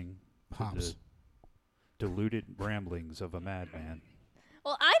is? listening to Hops. the deluded ramblings of a madman.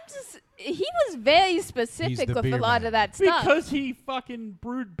 Well, he was very specific the with a beer lot man. of that stuff. Because he fucking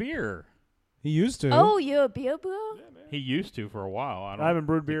brewed beer. He used to. Oh, you're a beer bro? He used to for a while. I haven't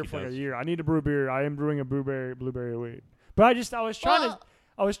brewed beer think for he a does. year. I need to brew beer. I am brewing a blueberry wheat. But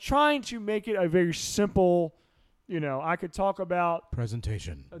I was trying to make it a very simple, I could talk about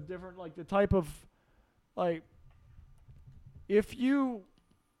Presentation. a different the type of if you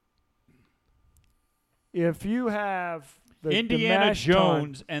have the Indiana mash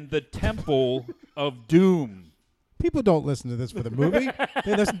Jones and the Temple of Doom. People don't listen to this for the movie.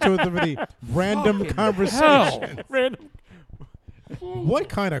 They listen to it for the random Fucking conversation. hell. Random. What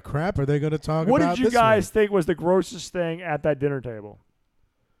kind of crap are they going to talk What about did you this guys week? think was the grossest thing at that dinner table?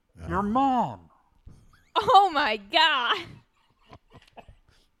 Your mom. Oh my god!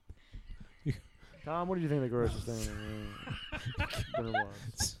 Tom, what did you think the grossest thing at the dinner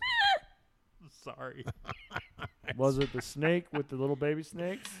was? Sorry. Was it the snake with the little baby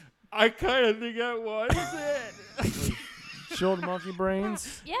snakes? I kind of think that was it. Chilled monkey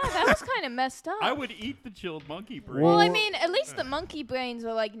brains? Yeah, that was kind of messed up. I would eat the chilled monkey brain. Well, I mean, at least the monkey brains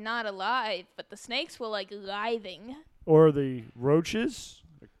are not alive, but the snakes were writhing. Or the roaches?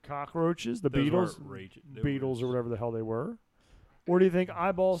 The cockroaches? The Those beetles? weren't they Beetles were or whatever the hell they were? Or do you think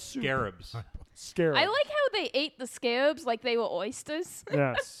eyeball soup? Scarabs. Scarab. I like how they ate the scarabs like they were oysters.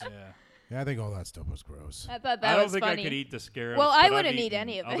 Yes. Yeah. Yeah, I think all that stuff was gross. I thought I that don't was think funny. I could eat the scarabs. Well, I but wouldn't I've eat eaten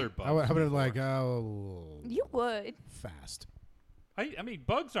any of it. other bugs How would it before. You would. fast? I mean,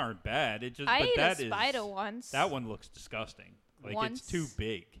 bugs aren't bad. It just I but ate that a is- spider once. That one looks disgusting. It's Once. too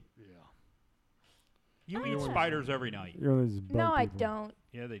big. Yeah. You Oh. eat spiders every night. You're one of these bug No, I people. don't.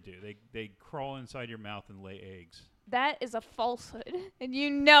 Yeah, they do. They crawl inside your mouth and lay eggs. That is a falsehood, and you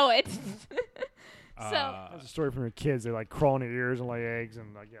know it. That's a story from your kids. They crawl in your ears and lay eggs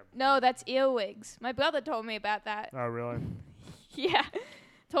and yeah. No, that's earwigs. My brother told me about that. Oh, really? Yeah.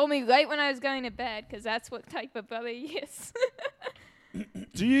 Told me right when I was going to bed, because that's what type of brother he is.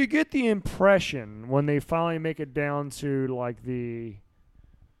 Do you get the impression when they finally make it down to like the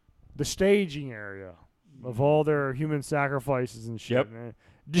staging area of all their human sacrifices and shit? Yep. Man,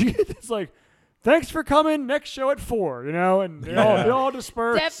 do you get this like, thanks for coming, next show at 4, you know, and they all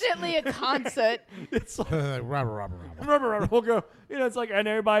disperse. Definitely a concert. It's like, Robber. we'll go, you know, it's like, and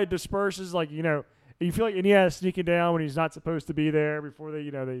everybody disperses, like, you know, you feel like Indiana's sneaking down when he's not supposed to be there before they,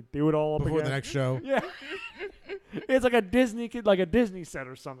 you know, they do it all up Before again. the next show. Yeah. It's like a Disney set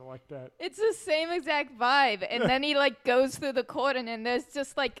or something like that. It's the same exact vibe. And then he like goes through the cordon and there's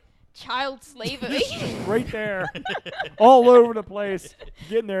just like child slavery. Right there. All over the place.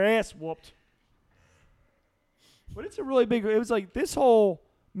 Getting their ass whooped. But it's a really big, it was like this whole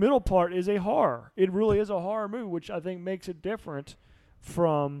middle part is a horror. It really is a horror movie, which I think makes it different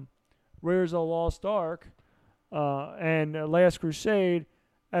from Raiders of the Lost Ark and Last Crusade,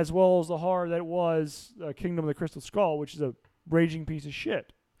 as well as the horror that was Kingdom of the Crystal Skull, which is a raging piece of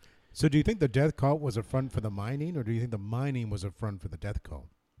shit. So do you think the death cult was a front for the mining, or do you think the mining was a front for the death cult?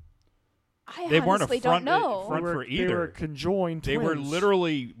 They I weren't a honestly front- don't know. front- for They were either. conjoined They were twins.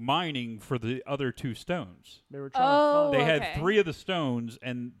 literally mining for the other 2 stones. They were trying Oh. to They find had okay. 3 of the stones,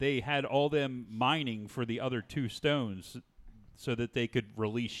 and they had all them mining for the other 2 stones so that they could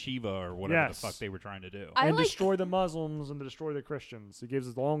release Shiva or whatever Yes. the fuck they were trying to do. I and like- destroy the Muslims and to destroy the Christians. He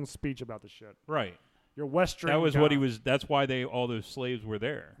gives a long speech about the shit. Right. Your Western That was God. what he was. That's why all those slaves were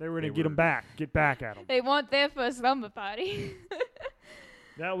there. They were going to get him back. Get back at him. They want their first slumber party.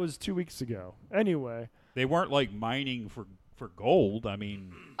 That was 2 weeks ago. Anyway. They weren't like mining for gold. I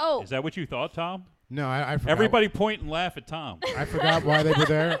mean, Oh. is that what you thought, Tom? No, I forgot. Everybody point and laugh at Tom. I forgot why they were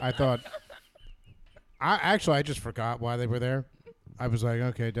there. I thought. I just forgot why they were there. I was like,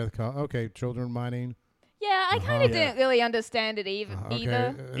 okay, death cult. Okay, children mining. Yeah, I kind of Yeah. didn't really understand it either. Okay. either.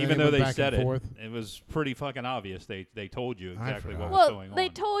 And then Even though went they back said and it, forth. it was pretty fucking obvious. They told you I exactly what forgot. was Well, going they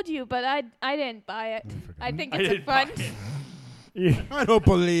on. told you, but I didn't buy it. I think I it's a didn't buy front. it. Yeah. I don't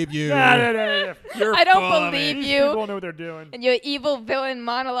believe you. Yeah. You're I don't funny. believe These you people know what they're doing. and your evil villain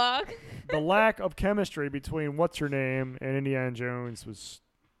monologue. The lack of chemistry between what's-her-name and Indiana Jones was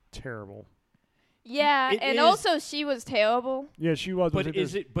terrible. Yeah, It and is- also she was terrible. Yeah, she was. But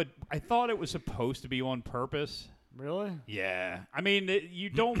is it? But I thought it was supposed to be on purpose. Really? Yeah, I mean, you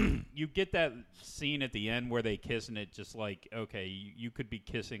don't. You get that scene at the end where they kiss, and it just like, okay, you could be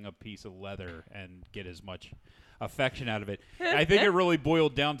kissing a piece of leather and get as much affection out of it. I think it really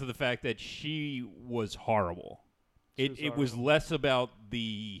boiled down to the fact that she was horrible. It was less about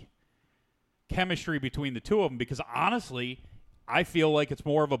the chemistry between the two of them, because honestly, I feel like it's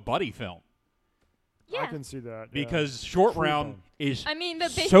more of a buddy film, Yeah. I can see that. yeah. because Short True Round Bone. is I mean, they're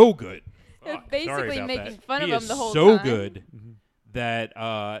so good. they're Fuck, sorry basically about making that. fun of He him is the whole so time. good Mhm. that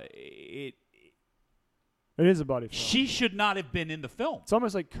it It is a buddy film. she should not have been in the film. It's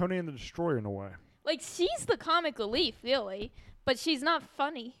almost like Conan the Destroyer in a way. Like, she's the comic relief, really, but she's not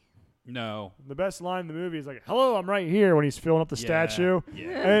funny. No. The best line in the movie is like, "Hello, I'm right here," when he's filling up the Yeah, statue. Yeah.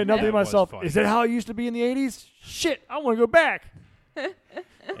 And I'm thinking to That was myself, funny. is that how it used to be in the 80s? Shit, I want to go back.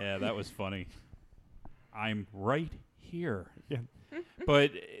 Yeah, that was funny. I'm right here. Yeah.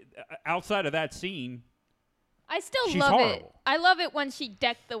 But outside of that scene, I still She's love horrible. it. I love it when she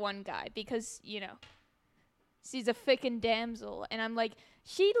decked the one guy because, she's a frickin' damsel. And I'm like,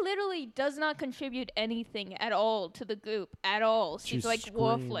 she literally does not contribute anything at all to the group at all. She's She like screams.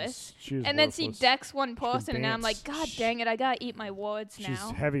 worthless. She is And then she worthless. decks one person, and I'm like, dance. God dang it, I gotta eat my words She's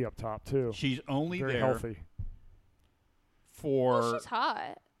now. heavy up top, too. she's only Very there healthy. for Well, she's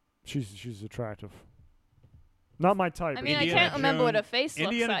hot. She's attractive. Not my type. I mean, I Indiana can't remember what her Jones- face looks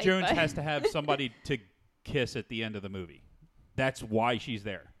Indiana like. Jones but has to have somebody to kiss at the end of the movie. That's why she's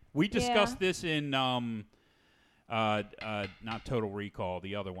there. We discussed this in not Total Recall,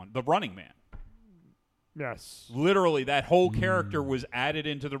 the other one, The Running Man. Yes. Literally, that whole character was added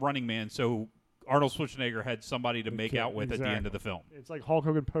into The Running Man, so Arnold Schwarzenegger had somebody to make out with at the end of the film. It's like Hulk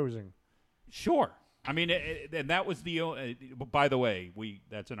Hogan posing. Sure. I mean, and that was the. By the way,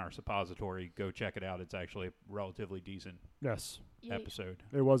 that's in our suppository. Go check it out. It's actually a relatively decent Yes. Yeah. episode.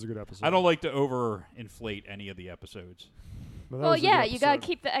 It was a good episode. I don't like to overinflate any of the episodes. But that Well, was a good yeah, you gotta episode.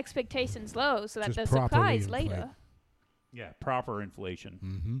 keep the expectations low so that Just they're properly surprised inflate. later. Yeah, proper inflation.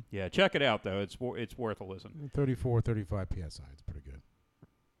 Mm-hmm. Yeah, check it out though. It's worth a listen. 34, 35 psi. It's pretty good.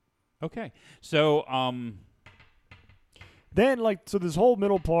 Okay, so Then, so this whole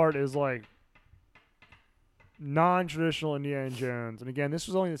middle part is like non-traditional Indiana Jones, and again, this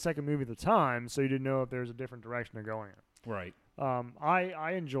was only the second movie at the time, so you didn't know if there was a different direction they're going in. right.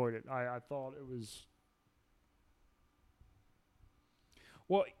 I enjoyed it. I thought it was.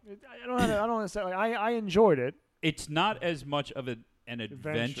 Well, I don't know how to say. I enjoyed it. it's not as much of an an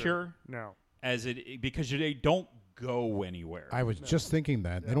adventure No. as it because they don't go anywhere. I was just thinking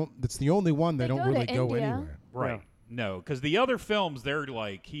that they don't. It's the only one they don't go to really go India. anywhere. Right. Yeah. No, because the other films, they're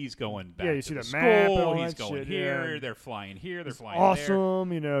like, he's going back Yeah, you to see the the school, map and all he's that going shit, here, yeah. they're flying here, they're flying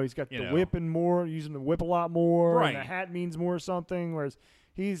Awesome. You know, he's got You the know. whip and more, using the whip a lot more. Right. And the hat means more something, whereas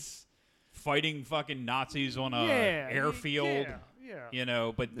he's there. Fighting fucking Nazis on a yeah, airfield, Yeah. you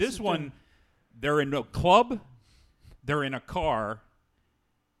know. But This this is one, they're in a club, they're in a car,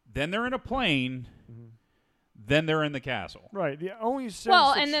 then they're in a plane, then they're in the castle. Right. The only sense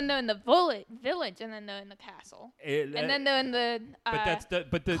Well, that and then they're in the village, and then they're in the castle, and then they're in the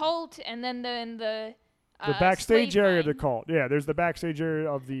but the cult, and then they're in the backstage slave area of the mine. cult. Yeah, there's the backstage area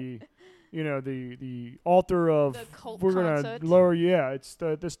of the, you know, the altar of The cult we're concert. gonna lower. Yeah, it's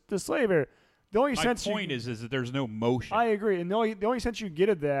the slave area. The only my sense point is that there's no motion. I agree, and the only sense you get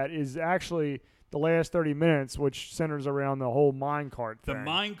of that is actually the last 30 minutes, which centers around the whole minecart the thing.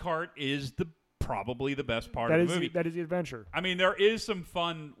 minecart is probably the best part That of is the movie. that is the adventure. I mean, there is some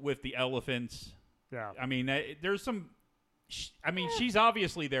fun with the elephants. Yeah. I mean, there's some. I mean, she's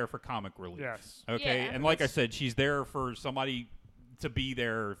obviously there for comic relief. Yes. Okay, Yeah. and like I said, she's there for somebody to be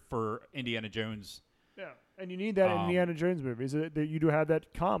there for Indiana Jones. Yeah, and you need that in Indiana Jones movies. That you do have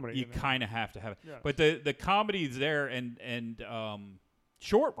that comedy. You in there. kind of have to have it. Yes. But the comedy's there, and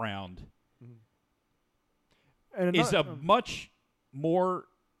Short Round and is a another- much more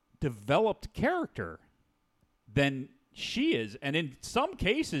developed character than she is, and in some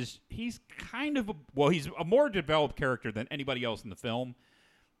cases he's kind of he's a more developed character than anybody else in the film.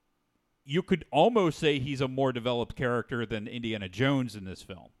 You could almost say he's a more developed character than Indiana Jones in this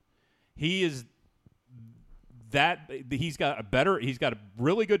film. He is he's got a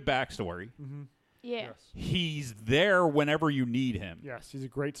really good backstory. Yeah. Yes. He's there whenever you need him. Yes, he's a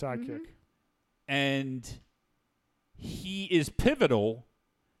great sidekick. And he is pivotal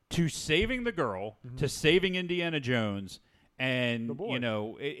to saving the girl, to saving Indiana Jones, and The boy. you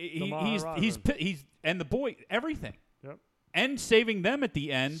know he's Maharaja. he's and the boy, everything. Yep. And saving them at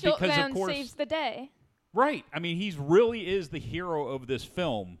the end Short because of Round course saves the day. right. I mean, he's really is the hero of this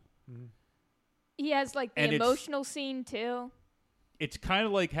film. He has like the And it's- emotional scene too. It's kind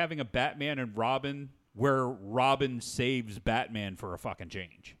of like having a Batman and Robin where Robin saves Batman for a fucking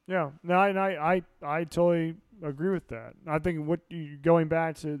change. Yeah, no, and I totally agree with that. I think going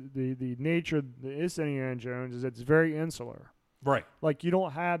back to the nature of this Indiana Jones is it's very insular. Right. Like you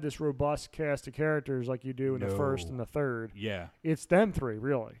don't have this robust cast of characters like you do in the first No. and the third. Yeah. It's them three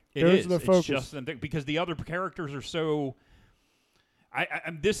really. It Those is. are the focus. It's just them because the other characters are so.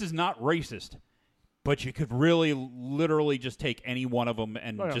 This is not racist, but you could really, literally just take any one of them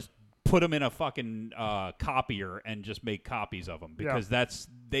and Oh, yeah. just put them in a fucking copier and just make copies of them because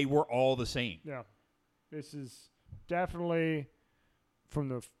they were all the same. Yeah, this is definitely from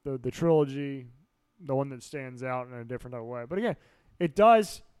the trilogy, the one that stands out in a different type of way. But again, it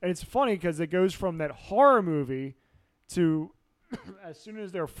does, and it's funny because it goes from that horror movie to as soon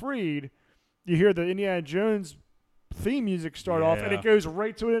as they're freed, you hear the Indiana Jones theme music start off, and Yeah. it goes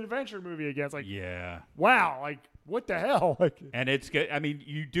right to an adventure movie again. It's like, Yeah. wow, like what the hell? Like, And it's good. I mean,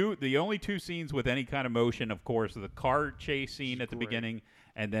 you do the only two scenes with any kind of motion, of course, are the car chase scene at the great. beginning,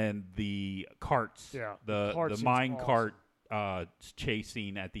 and then the carts, Yeah, the cart scene's mine cart chase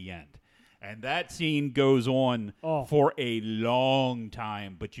scene at the end. And that scene goes on for a long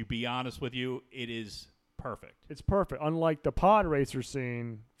time. But to be honest with you, it is perfect. it's perfect. Unlike the pod racer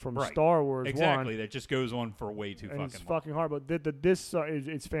scene from Right. Star Wars 1. Exactly. That just goes on for way too and fucking it's long. fucking hard. But this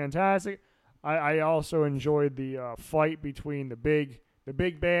it's fantastic. I also enjoyed the fight between the big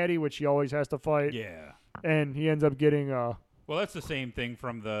baddie, which he always has to fight. Yeah. And he ends up getting Well, that's the same thing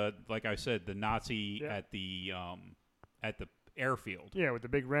from like I said, the Nazi Yeah. at the airfield. yeah, with the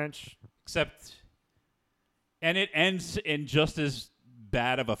big wrench. And it ends in just as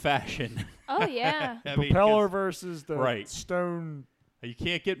bad of a fashion. Oh yeah. I mean, Propeller 'cause versus the Right. stone. you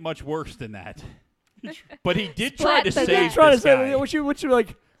can't get much worse than that. But he did try Splat to the save guy. this Trying to guy. say what you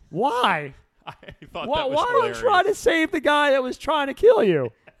like? Why? I thought Why? that was Why hilarious. would you try to save the guy that was trying to kill you?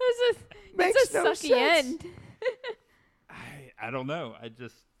 Makes It's a no sucky sense. end. I don't know.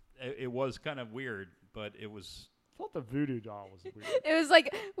 It was kind of weird, but it was. I thought the voodoo doll was weird. It was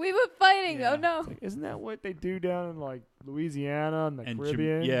like we were fighting. Yeah. Oh no. Isn't that what they do down in like Louisiana and the And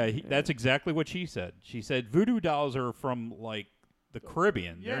Caribbean? that's exactly what she said. She said voodoo dolls are from like the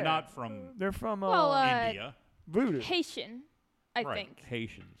Caribbean. Yeah. They're not from They're from Well, India. voodoo. Haitian, I Right. think.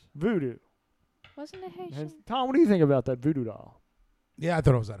 Haitians. Voodoo. Wasn't it And Haitian? Tom, what do you think about that voodoo doll? Yeah, I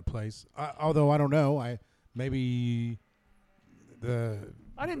thought it was out of place. Although I don't know, maybe the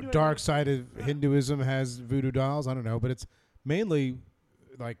I didn't do dark side of Hinduism has voodoo dolls. I don't know, but it's mainly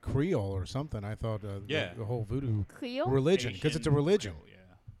like Creole or something. I thought the whole voodoo Creole? religion, because it's a Asian religion. Creole, yeah.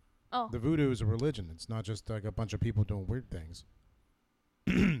 Oh. The voodoo is a religion. It's not just like a bunch of people doing weird things.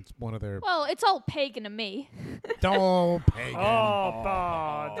 It's one of their Well, it's all pagan to me. pagan.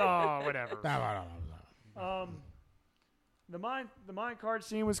 Whatever. No. The mine card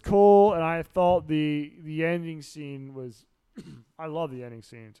scene was cool, and I thought the ending scene was. I love the ending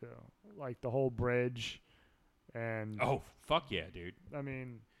scene too, like the whole bridge, and Oh, fuck yeah, dude. I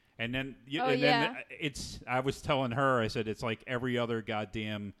mean, And then, Oh, and yeah. then I was telling her, I said, it's like every other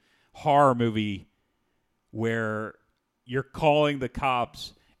goddamn horror movie where you're calling the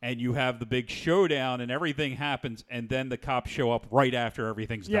cops and you have the big showdown and everything happens, and then the cops show up right after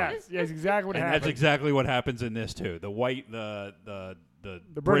everything's done. yes, exactly what And happened. that's exactly what happens in this too. The white, the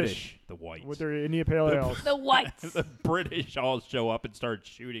British. the whites, with their India Pale Ales. The whites. the British all show up and start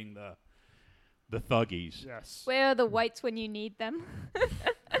shooting the thuggies. Yes. Where are the whites when you need them?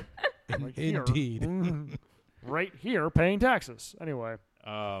 Like here. Indeed. Right here, paying taxes. Anyway.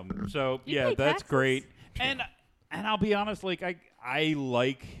 So You yeah, pay that's taxes? great. And I'll be honest, like I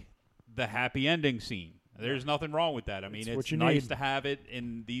like the happy ending scene. There's nothing wrong with that. I mean, It's what it's you nice need. to have it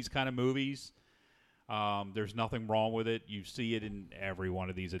in these kind of movies. There's nothing wrong with it. You see it in every one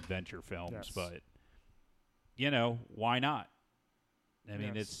of these adventure films, Yes. but why not? I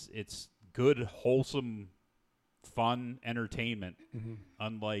mean, Yes. it's good, wholesome, fun entertainment, Mm-hmm.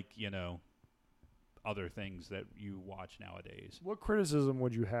 unlike other things that you watch nowadays. What criticism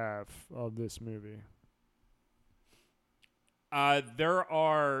would you have of this movie? There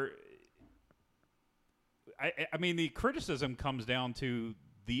are. I mean, the criticism comes down to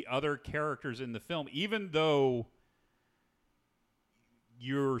the other characters in the film. Even though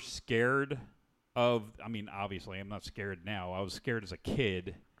you're scared of, I mean, obviously, I'm not scared now. I was scared as a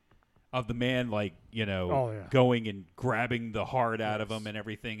kid of the man, like Oh, yeah. going and grabbing the heart out of Yes. him and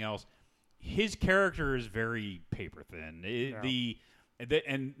everything else. His character is very paper thin.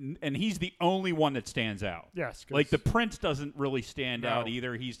 And he's the only one that stands out. Yes. 'cause- Like the prince doesn't really stand No. out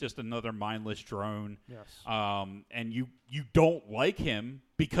either. He's just another mindless drone. Yes. And you don't like him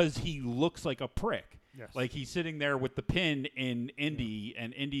because he looks like a prick. Yes. Like he's sitting there with the pin in Indy,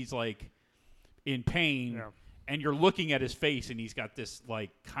 and Indy's like in pain. Yeah. And you're looking at his face, and he's got this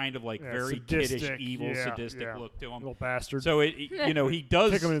like kind of like Yeah, very sadistic, kiddish, evil, sadistic yeah. look to him. Little bastard. So he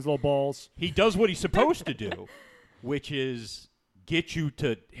does Kick him in his little balls. he does what he's supposed to do, which is get you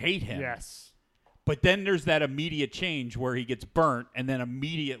to hate him. Yes. But then there's that immediate change where he gets burnt, and then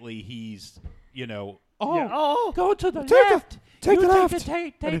immediately he's, Yeah. Oh, go to the take left. take You the left.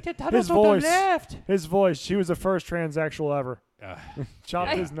 Take And the tunnel his to voice. the left. His voice. She was the first transsexual ever. Uh,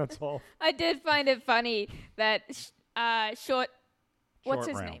 Chopped Yeah. his nuts off. I did find it funny that Short, what's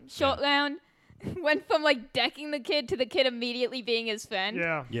his Round. name? Short Round went from like decking the kid to the kid immediately being his friend.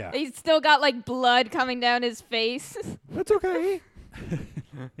 Yeah. Yeah. He's still got like blood coming down his face. That's okay.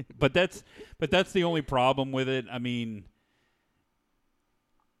 But that's the only problem with it. I mean,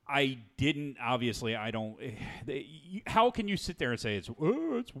 I don't. How can you sit there and say it's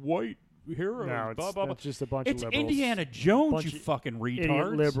white heroes? No, blah it's blah blah. that's just a bunch It's of liberals. Indiana Jones, Bunch you of fucking Idiot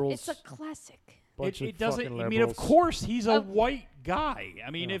retards. liberals. It's a classic. Bunch of It doesn't. fucking I mean, of liberals. course, he's a Uh, white guy. I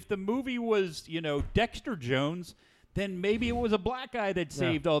mean, Yeah. if the movie was, Dexter Jones, then maybe it was a black guy that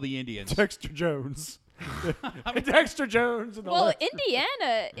saved all the Indians. Dexter Jones. Dexter Jones. And the Well, left.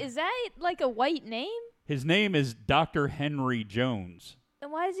 Indiana, is that like a white name? His name is Dr. Henry Jones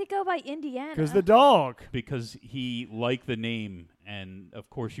Then why does he go by Indiana? Because the dog. because he liked the name, and of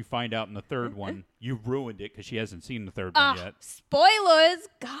course, you find out in the third one you ruined it because she hasn't seen the third one yet. Spoilers!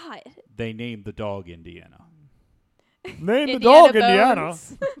 God. They named the dog Indiana. Name the dog Indiana.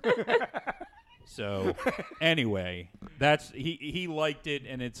 Bones. So anyway, that's he liked it,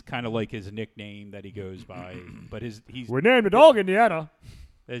 and it's kind of like his nickname that he goes by. But he's We named the dog Indiana.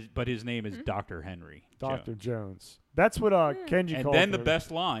 but his name is Dr. Henry Dr. Jones. Jones. That's what Kenji And called then the him. best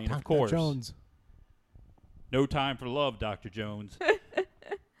line, Dr. of course. Jones. No time for love, Dr. Jones.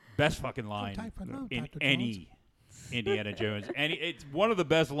 Best fucking line time for love, in Dr. any Indiana Jones. And it's one of the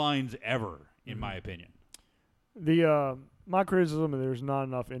best lines ever, in my opinion. The my criticism is there's not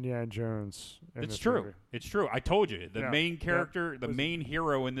enough Indiana Jones in It's this true. movie. It's true. I told you. The Yeah. main Yeah. character, the Listen. main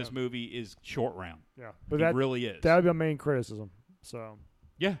hero in this movie is Short Round. Yeah, but He that really is. that would be my main criticism. So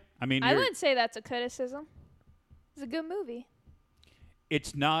Yeah. I mean, I wouldn't say that's a criticism. It's a good movie.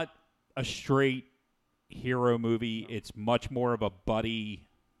 it's not a straight hero movie. It's much more of a buddy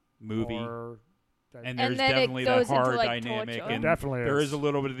movie. or that- And And there's then it definitely that goes into, horror like, dynamic, torture. and Definitely there is. is a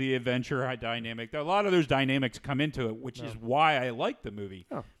little bit of the adventure dynamic. A lot of those dynamics come into it, which is why I like the movie.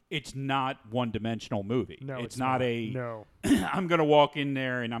 Yeah. it's not one-dimensional movie. No, it's not a. No. I'm gonna walk in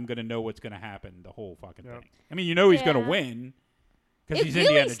there and I'm gonna know what's gonna happen. The whole fucking thing. I mean, you know he's gonna win because he's really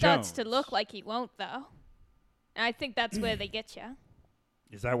Indiana starts Jones. to look like he won't, though. And I think that's where they get you.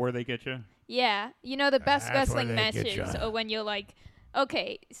 Is that where they get you? Yeah, you know the best That's where wrestling they get matches ya. are when you're like,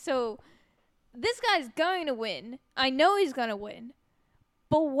 okay, so this guy's going to win. I know he's gonna win,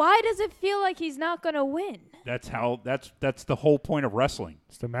 but why does it feel like he's not gonna win? That's the whole point of wrestling.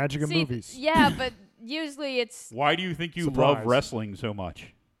 It's the magic of See, movies. Yeah, but usually it's Why do you think you Surprise. love wrestling so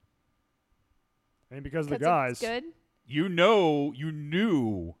much? And because of the 'cause guys. it's good. You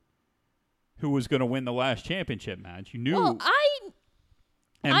knew who was going to win the last championship match. You knew Well,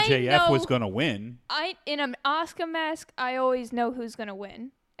 MJF was know- going to win. in an Oscar mask, I always know who's gonna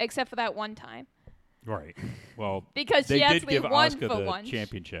win, except for that one time Right. Well, because they she did actually give won Asuka for the once.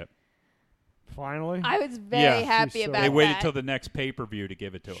 championship. Finally. I was very Yeah. happy She's so about They waited that. till the next pay-per-view to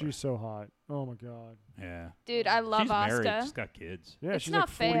give it to her. She's so hot. Oh, my God. Yeah. Dude, I love She's married. Asuka. She's got kids. Yeah, It's she's not like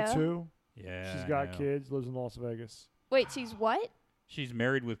fair. 42. Yeah. She's I got know. kids, lives in Las Vegas. Wait, she's what? She's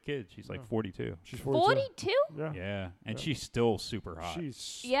married with kids. She's like Oh. 42. She's 42. 42? Yeah. Yeah. And Yeah. she's still super hot.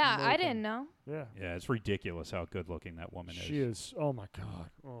 She's Yeah, I smoking. didn't know. Yeah. Yeah, it's ridiculous how good looking that woman is. She is. Oh, my God.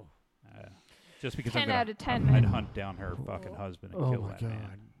 Oh, Just because 10 out of 10, I'd man. hunt down her fucking husband and oh kill my that God.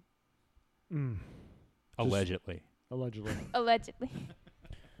 man. Mm. Allegedly. Allegedly. Allegedly.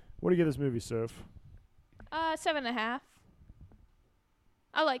 What do you give this movie, Soph? 7.5.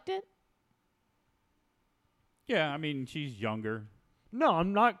 I liked it. Yeah, I mean, she's younger. No,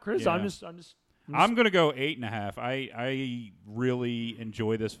 I'm not Chris. Yeah. I'm just. I'm going to go 8.5. I really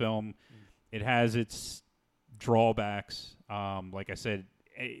enjoy this film. It has its drawbacks. Like I said,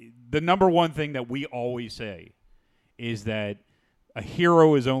 the number one thing that we always say is that a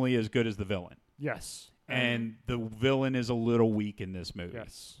hero is only as good as the villain. Yes. And the villain is a little weak in this movie.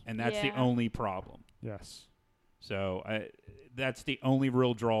 Yes. And that's the Yeah. only problem. Yes. So that's the only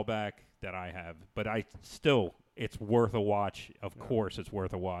real drawback that I have. But it's worth a watch. Of course, it's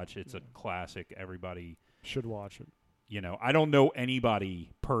worth a watch. It's a classic. Everybody Should watch it. I don't know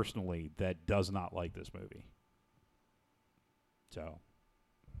anybody personally that does not like this movie. So,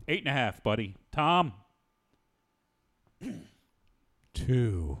 8.5, buddy. Tom?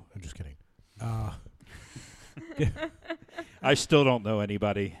 2. I'm just kidding. I still don't know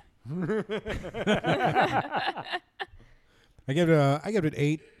anybody. I give it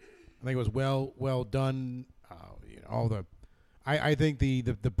 8. I think it was well done. I think the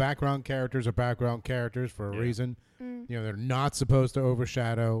background characters are background characters for a reason. They're not supposed to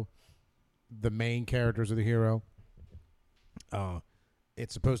overshadow the main characters of the hero.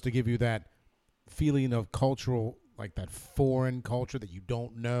 It's supposed to give you that feeling of cultural, like that foreign culture that you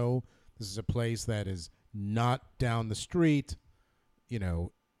don't know. This is a place that is not down the street.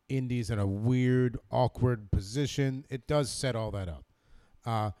 Indy's in a weird, awkward position. It does set all that up.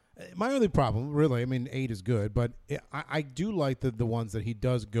 My only problem, really, 8 is good, but I do like the ones that he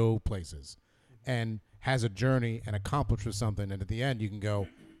does go places and has a journey and accomplishes something, and at the end you can go,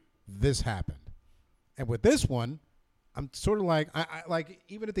 this happened. And with this one, I'm sort of like, I like,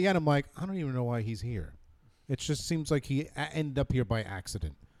 even at the end, I'm like, I don't even know why he's here. It just seems like he ended up here by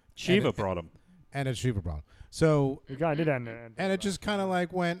accident. Shiva brought him. And it's Shiva brought him. So, The guy did end. and it just kind of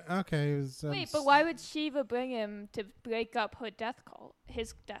like went, okay. It was, Wait, but why would Shiva bring him to break up her death cult?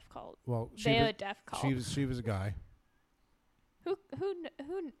 His death cult. Well, Their death cult. Shiva's a guy. Who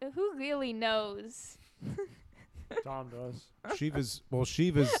really knows? Tom does. Shiva's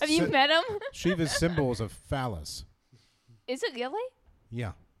Have you met him? Shiva's symbol is a phallus. Is it really?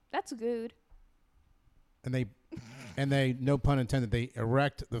 Yeah. That's good. And they no pun intended, they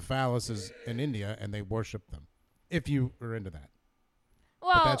erect the phalluses in India and they worship them. If you are into that.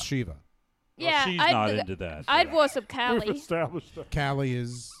 Well, But that's Shiva. yeah, she's I'd, not into that. I'd worship We've Callie. established that. Kali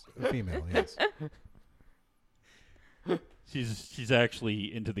is a female, yes. She's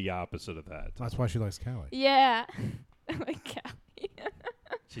actually into the opposite of that. That's why she likes Kali. Yeah. I like Callie.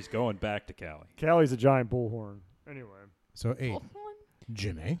 She's going back to Cali. Callie's a giant bullhorn. Anyway, So 8.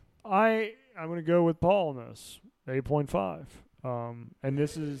 Jimmy. I'm gonna go with Paul on this. 8.5. And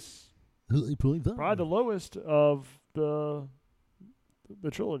this is probably the lowest of the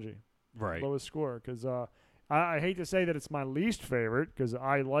trilogy. Right. Lowest score, because I hate to say that it's my least favorite, because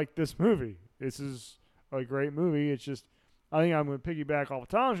I like this movie. This is a great movie. It's just, I think I'm going to piggyback off of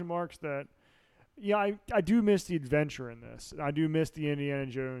Tom's remarks that, yeah, I do miss the adventure in this. I do miss the Indiana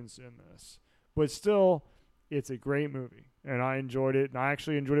Jones in this. But still, it's a great movie, and I enjoyed it, and I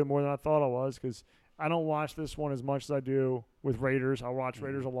actually enjoyed it more than I thought I was, because I don't watch this one as much as I do with Raiders. I watch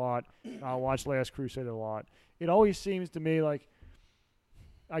Raiders a lot. I watch Last Crusade a lot. It always seems to me like,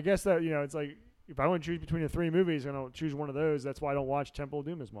 I guess that it's like if I want to choose between the 3 movies and I'll choose one of those. That's why I don't watch Temple of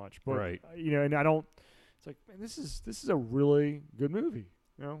Doom as much. But, Right. And I don't. It's like, man, this is a really good movie.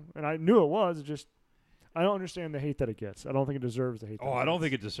 And I knew it was. It just I don't understand the hate that it gets. I don't think it deserves the hate. Oh, I don't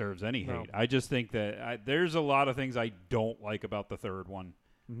think it deserves any No. hate. I just think that there's a lot of things I don't like about the third one,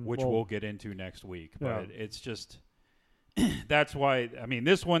 which we'll get into next week. But it's just that's why. I mean,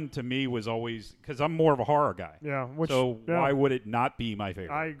 this one to me was always because I'm more of a horror guy. Yeah. Why would it not be my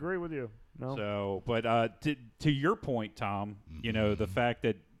favorite? I agree with you. No. So, but to your point, Tom, the fact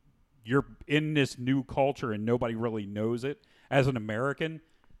that you're in this new culture and nobody really knows it as an American.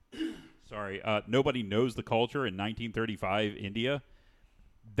 Sorry, nobody knows the culture in 1935 India.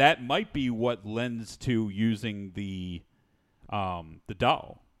 That might be what lends to using the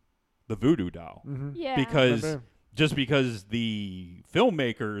doll, the voodoo doll, Yeah. because the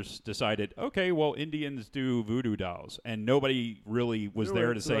filmmakers decided, okay, well, Indians do voodoo dolls, and nobody really was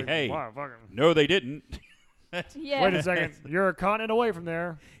there to say, like, hey, wow, no, they didn't. Yeah. Wait a second, you're a continent away from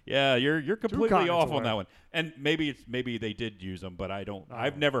there. Yeah, you're completely continents off on away. that one. And maybe they did use them, but I don't.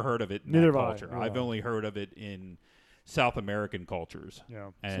 I've never heard of it in Neither that have I. culture. Yeah. I've only heard of it in South American cultures Yeah.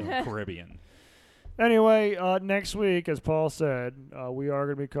 and Caribbean. Anyway, next week, as Paul said, we are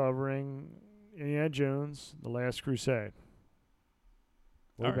going to be covering Indiana Jones: The Last Crusade.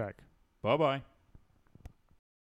 We'll be All right. back. Bye-bye.